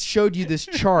literally showed you this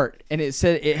chart, and it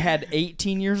said it had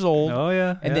 18 years old, Oh,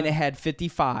 yeah. and then it had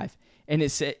 55, and it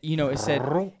said,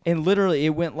 and literally it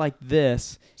went like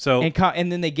this, So,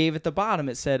 and then they gave at the bottom.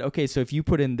 It said, okay, so if you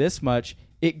put in this much,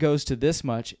 it goes to this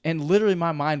much, and literally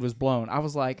my mind was blown. I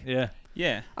was like, yeah.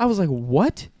 Yeah.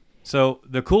 what? So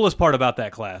the coolest part about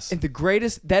that class. And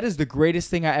that is the greatest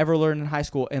thing I ever learned in high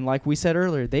school. And like we said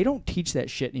earlier, they don't teach that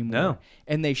shit anymore. No.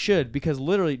 And they should, because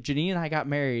literally Janine and I got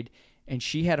married and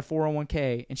she had a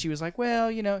 401k and she was like, well,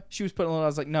 you know, she was putting a little, I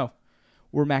was like, no,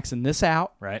 we're maxing this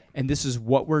out. Right. And this is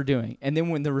what we're doing. And then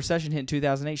when the recession hit in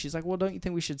 2008, she's like, well, don't you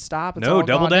think we should stop? It's No, all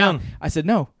double gone down. I said,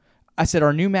 no. I said,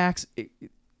 our new max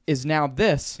is now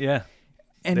this. Yeah.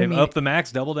 And They've I mean, upped the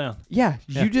max, double down. yeah,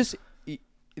 Yeah. you just,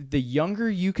 the younger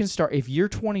you can start, if you're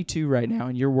 22 right now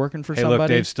and you're working for Hey, somebody. look,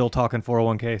 Dave's still talking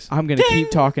 401ks. I'm gonna keep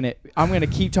talking it. I'm gonna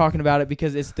keep talking about it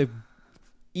because it's the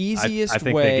easiest I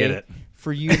think way they get it.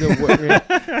 for you to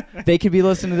work. They could be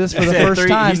listening to this for the first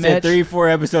time, He said Mitch.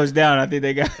 3-4 episodes down. I think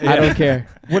they got. I don't care.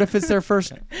 What if it's their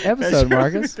first episode,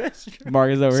 Marcus?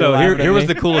 Marcus over So here. here was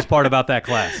the coolest part about that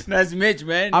class. That's Mitch,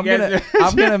 man. I'm You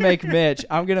guys- gonna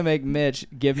make Mitch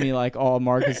give me like all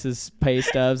Marcus's pay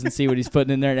stubs and see what he's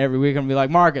putting in there, and every week I'm gonna be like,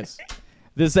 Marcus,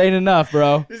 this ain't enough,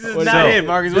 bro. This is What- not it,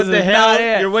 Marcus. This What the is hell? not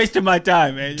it. You're wasting my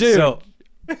time, man. Dude. So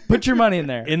Put your money in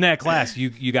there. in that class,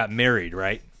 you got married,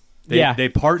 right? Yeah. They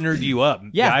partnered you up,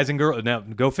 Yeah. guys and girls. Now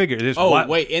go figure. This Oh, what-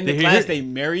 wait. In the here- class, they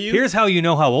marry you? Here's how you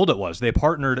know how old it was. They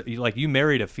partnered. Like you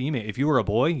married a female. If you were a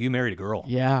boy, you married a girl.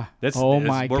 Yeah. That's oh that's-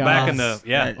 my We're God. back in the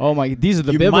yeah. Oh my! These are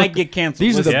the You biblical. might get canceled.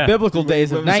 These are the Listen, Yeah. biblical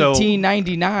days of So-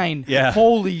 1999. Yeah.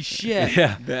 Holy shit!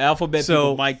 Yeah. the alphabet So-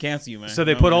 people might cancel you, man. So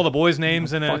they put all the boys'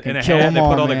 names in a Fucking hat. kill They 'em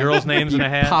put all the man. girls' names in a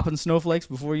hat. Popping snowflakes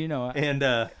before you know it. And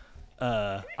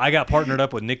I got partnered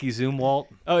up with Nikki Zumwalt.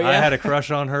 Oh, yeah? I had a crush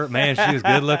on her. Man, she was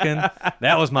good looking.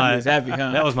 That was my was happy,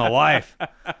 huh? That was my wife.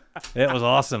 It was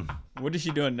awesome. What is she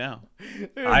doing now?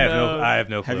 I have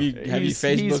no clue. Have you He's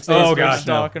Facebook? Oh Facebook gosh, no.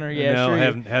 stalking her. Yeah, no, sure.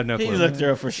 have no He clue. looked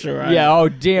her up for sure. Yeah. Oh,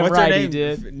 damn What's right her he name?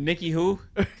 did. Nikki who?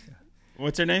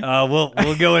 What's her name?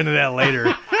 We'll go into that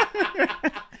later.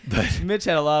 Mitch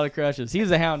had a lot of crushes. He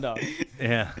was a hound dog.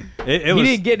 Yeah, it He was.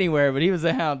 didn't get anywhere, but he was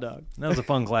a hound dog. That was a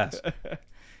fun class.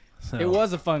 So, It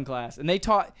was a fun class, and they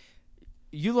taught.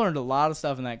 You learned a lot of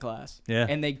stuff in that class. Yeah.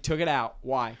 And they took it out.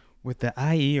 Why? With the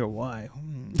IE or Y?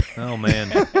 Oh man.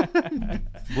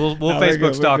 We'll No, we're Facebook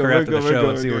good, stalk we're her good, after we're the good, show we're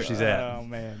and see good. where she's at. Oh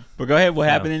man. But go ahead. What No.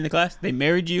 happened in the class? They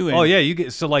married you. And Oh yeah, you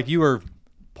get so like you were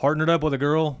partnered up with a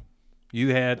girl. You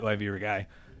had well, if you were a guy,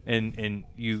 and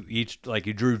you each like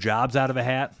you drew jobs out of a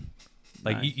hat.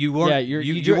 Like Nice. you weren't. Yeah, you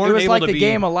it weren't was able like to the be,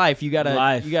 game of life. You got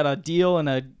Life. a deal and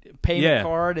a payment Yeah.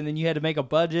 card, and then you had to make a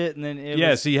budget, and then it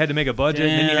Yeah, was, so you had to make a budget,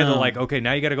 and then you had to Damn. like, okay,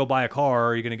 now you got to go buy a car.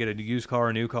 Are you going to get a used car,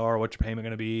 a new car? What's your payment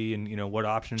going to be, and you know what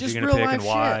options Just you're going to real pick and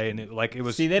life why? shit. And it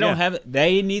was See, they don't yeah. have it.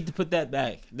 They need to put that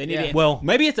back. They need Yeah. it. Well-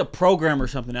 maybe it's a program or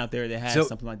something out there that has So-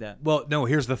 something like that. Well, no.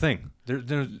 Here's the thing.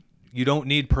 You don't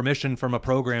need permission from a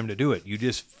program to do it. You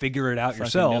just figure it out Fucking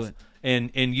yourself. do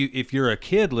it. And you, if you're a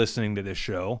kid listening to this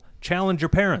show, challenge your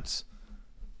parents.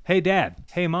 Hey, Dad.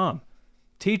 Hey, Mom.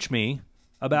 Teach me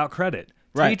about credit.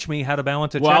 Right. Teach me how to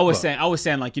balance a Well, checkbook. I was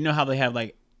saying, like, you know how they have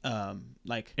like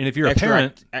And if you're extra- a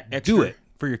parent, extra- do it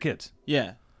for your kids.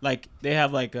 Yeah, like they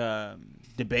have like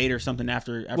debate or something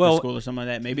after Well- school or something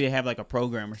like that. Maybe they have like a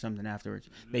program or something afterwards.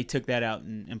 They took that out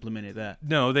and implemented that.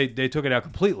 No, they took it out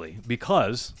completely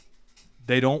because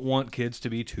they don't want kids to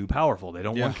be too powerful. They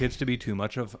don't want Yeah. kids to be too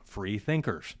much of free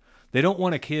thinkers. They don't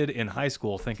want a kid in high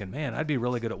school thinking, man, I'd be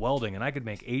really good at welding and I could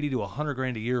make 80 to 100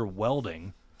 grand a year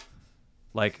welding.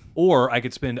 Like, or I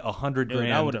could spend 100 Dude, I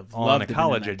grand would've on loved a to been in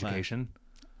college that class. education.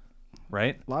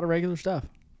 Right? A lot of regular stuff.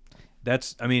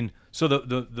 That's, I mean, so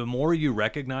the more you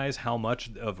recognize how much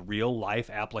of real life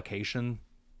application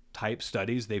type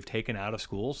studies they've taken out of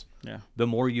schools, Yeah. the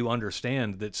more you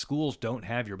understand that schools don't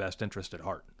have your best interest at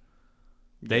heart.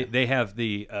 They have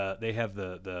the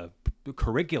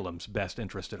curriculum's best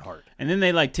interest at heart. And then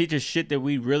they like teach us shit that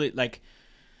we really like.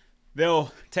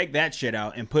 They'll take that shit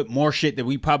out and put more shit that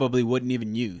we probably wouldn't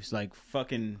even use, like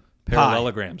fucking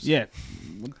Parallelograms. Yeah.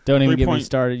 Don't even get me point-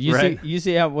 started. You Right.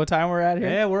 see how what time we're at here?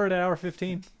 Yeah, we're at hour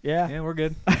 15. Yeah. Yeah, we're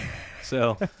good.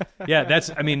 So, yeah, that's,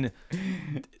 I mean,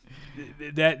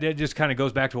 that just kind of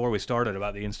goes back to where we started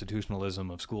about the institutionalism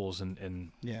of schools,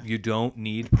 and Yeah. you don't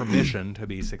need permission to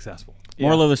be successful.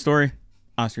 Moral of the story: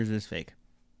 Oscars is fake.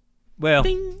 Well,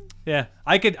 yeah,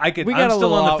 I could. We I'm got a still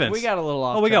little on the off. fence. We got a little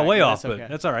off. Oh, we got track, way but off, that's but okay.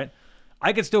 that's all right.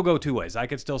 I could still go two ways. I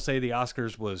could still say the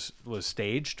Oscars was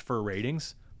staged for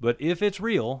ratings, but if it's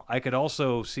real, I could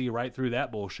also see right through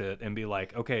that bullshit and be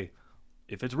like, okay,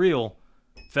 if it's real,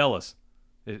 fellas,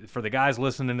 for the guys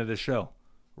listening to this show,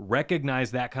 recognize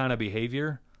that kind of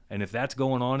behavior, and if that's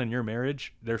going on in your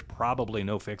marriage, there's probably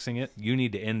no fixing it. You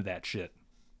need to end that shit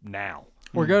now.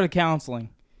 Or go to counseling.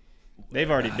 They've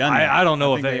already done that. I don't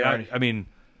know if think they. already. I mean,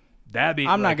 that'd be.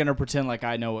 I'm like, not going to pretend like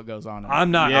I know what goes on. I'm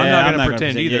not. Yeah, I'm not I'm going not to gonna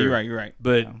pretend pretend. either. Yeah, you're right.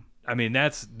 But Yeah. I mean,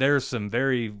 there's some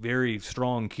very, very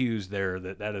strong cues there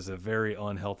that is a very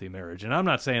unhealthy marriage. And I'm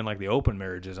not saying like the open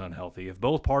marriage is unhealthy. If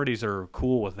both parties are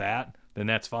cool with that, then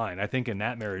that's fine. I think in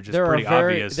that marriage it's pretty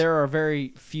obvious. There are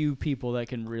very few people that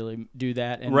can really do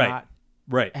that and Right. not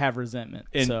Right. have resentment.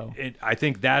 And so I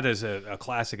think that is a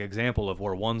classic example of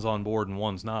where one's on board and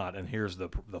one's not, and here's the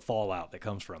fallout that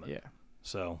comes from it. yeah.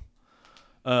 So,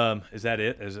 is that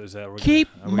it? Is that Keep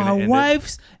are we gonna my end it?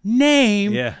 wife's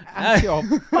name. Yeah. Out your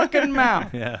fucking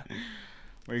mouth. Yeah.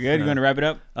 We're good. You going to wrap it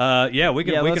up? Yeah, we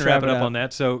can Yeah, we let's can wrap wrap it it up up. on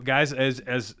that. So, guys,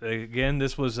 as again,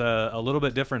 this was a little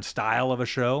bit different style of a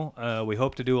show. We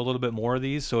hope to do a little bit more of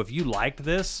these. So, if you liked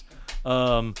this, give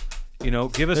us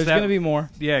There's that. going to be more.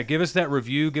 Yeah, give us that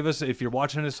review. Give us, if you're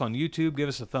watching this on YouTube, give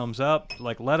us a thumbs up.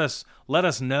 Like, let us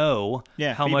know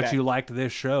how much feedback. you liked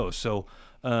this show. So,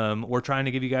 we're trying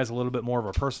to give you guys a little bit more of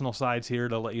our personal sides here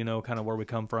to let you know kind of where we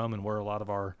come from and where a lot of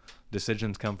our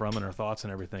decisions come from and our thoughts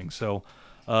and everything. So,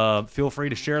 feel free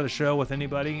to share the show with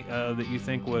anybody that you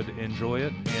think would enjoy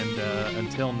it. And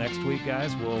until next week,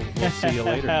 guys, we'll see you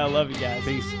later. I love you guys.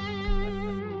 Peace.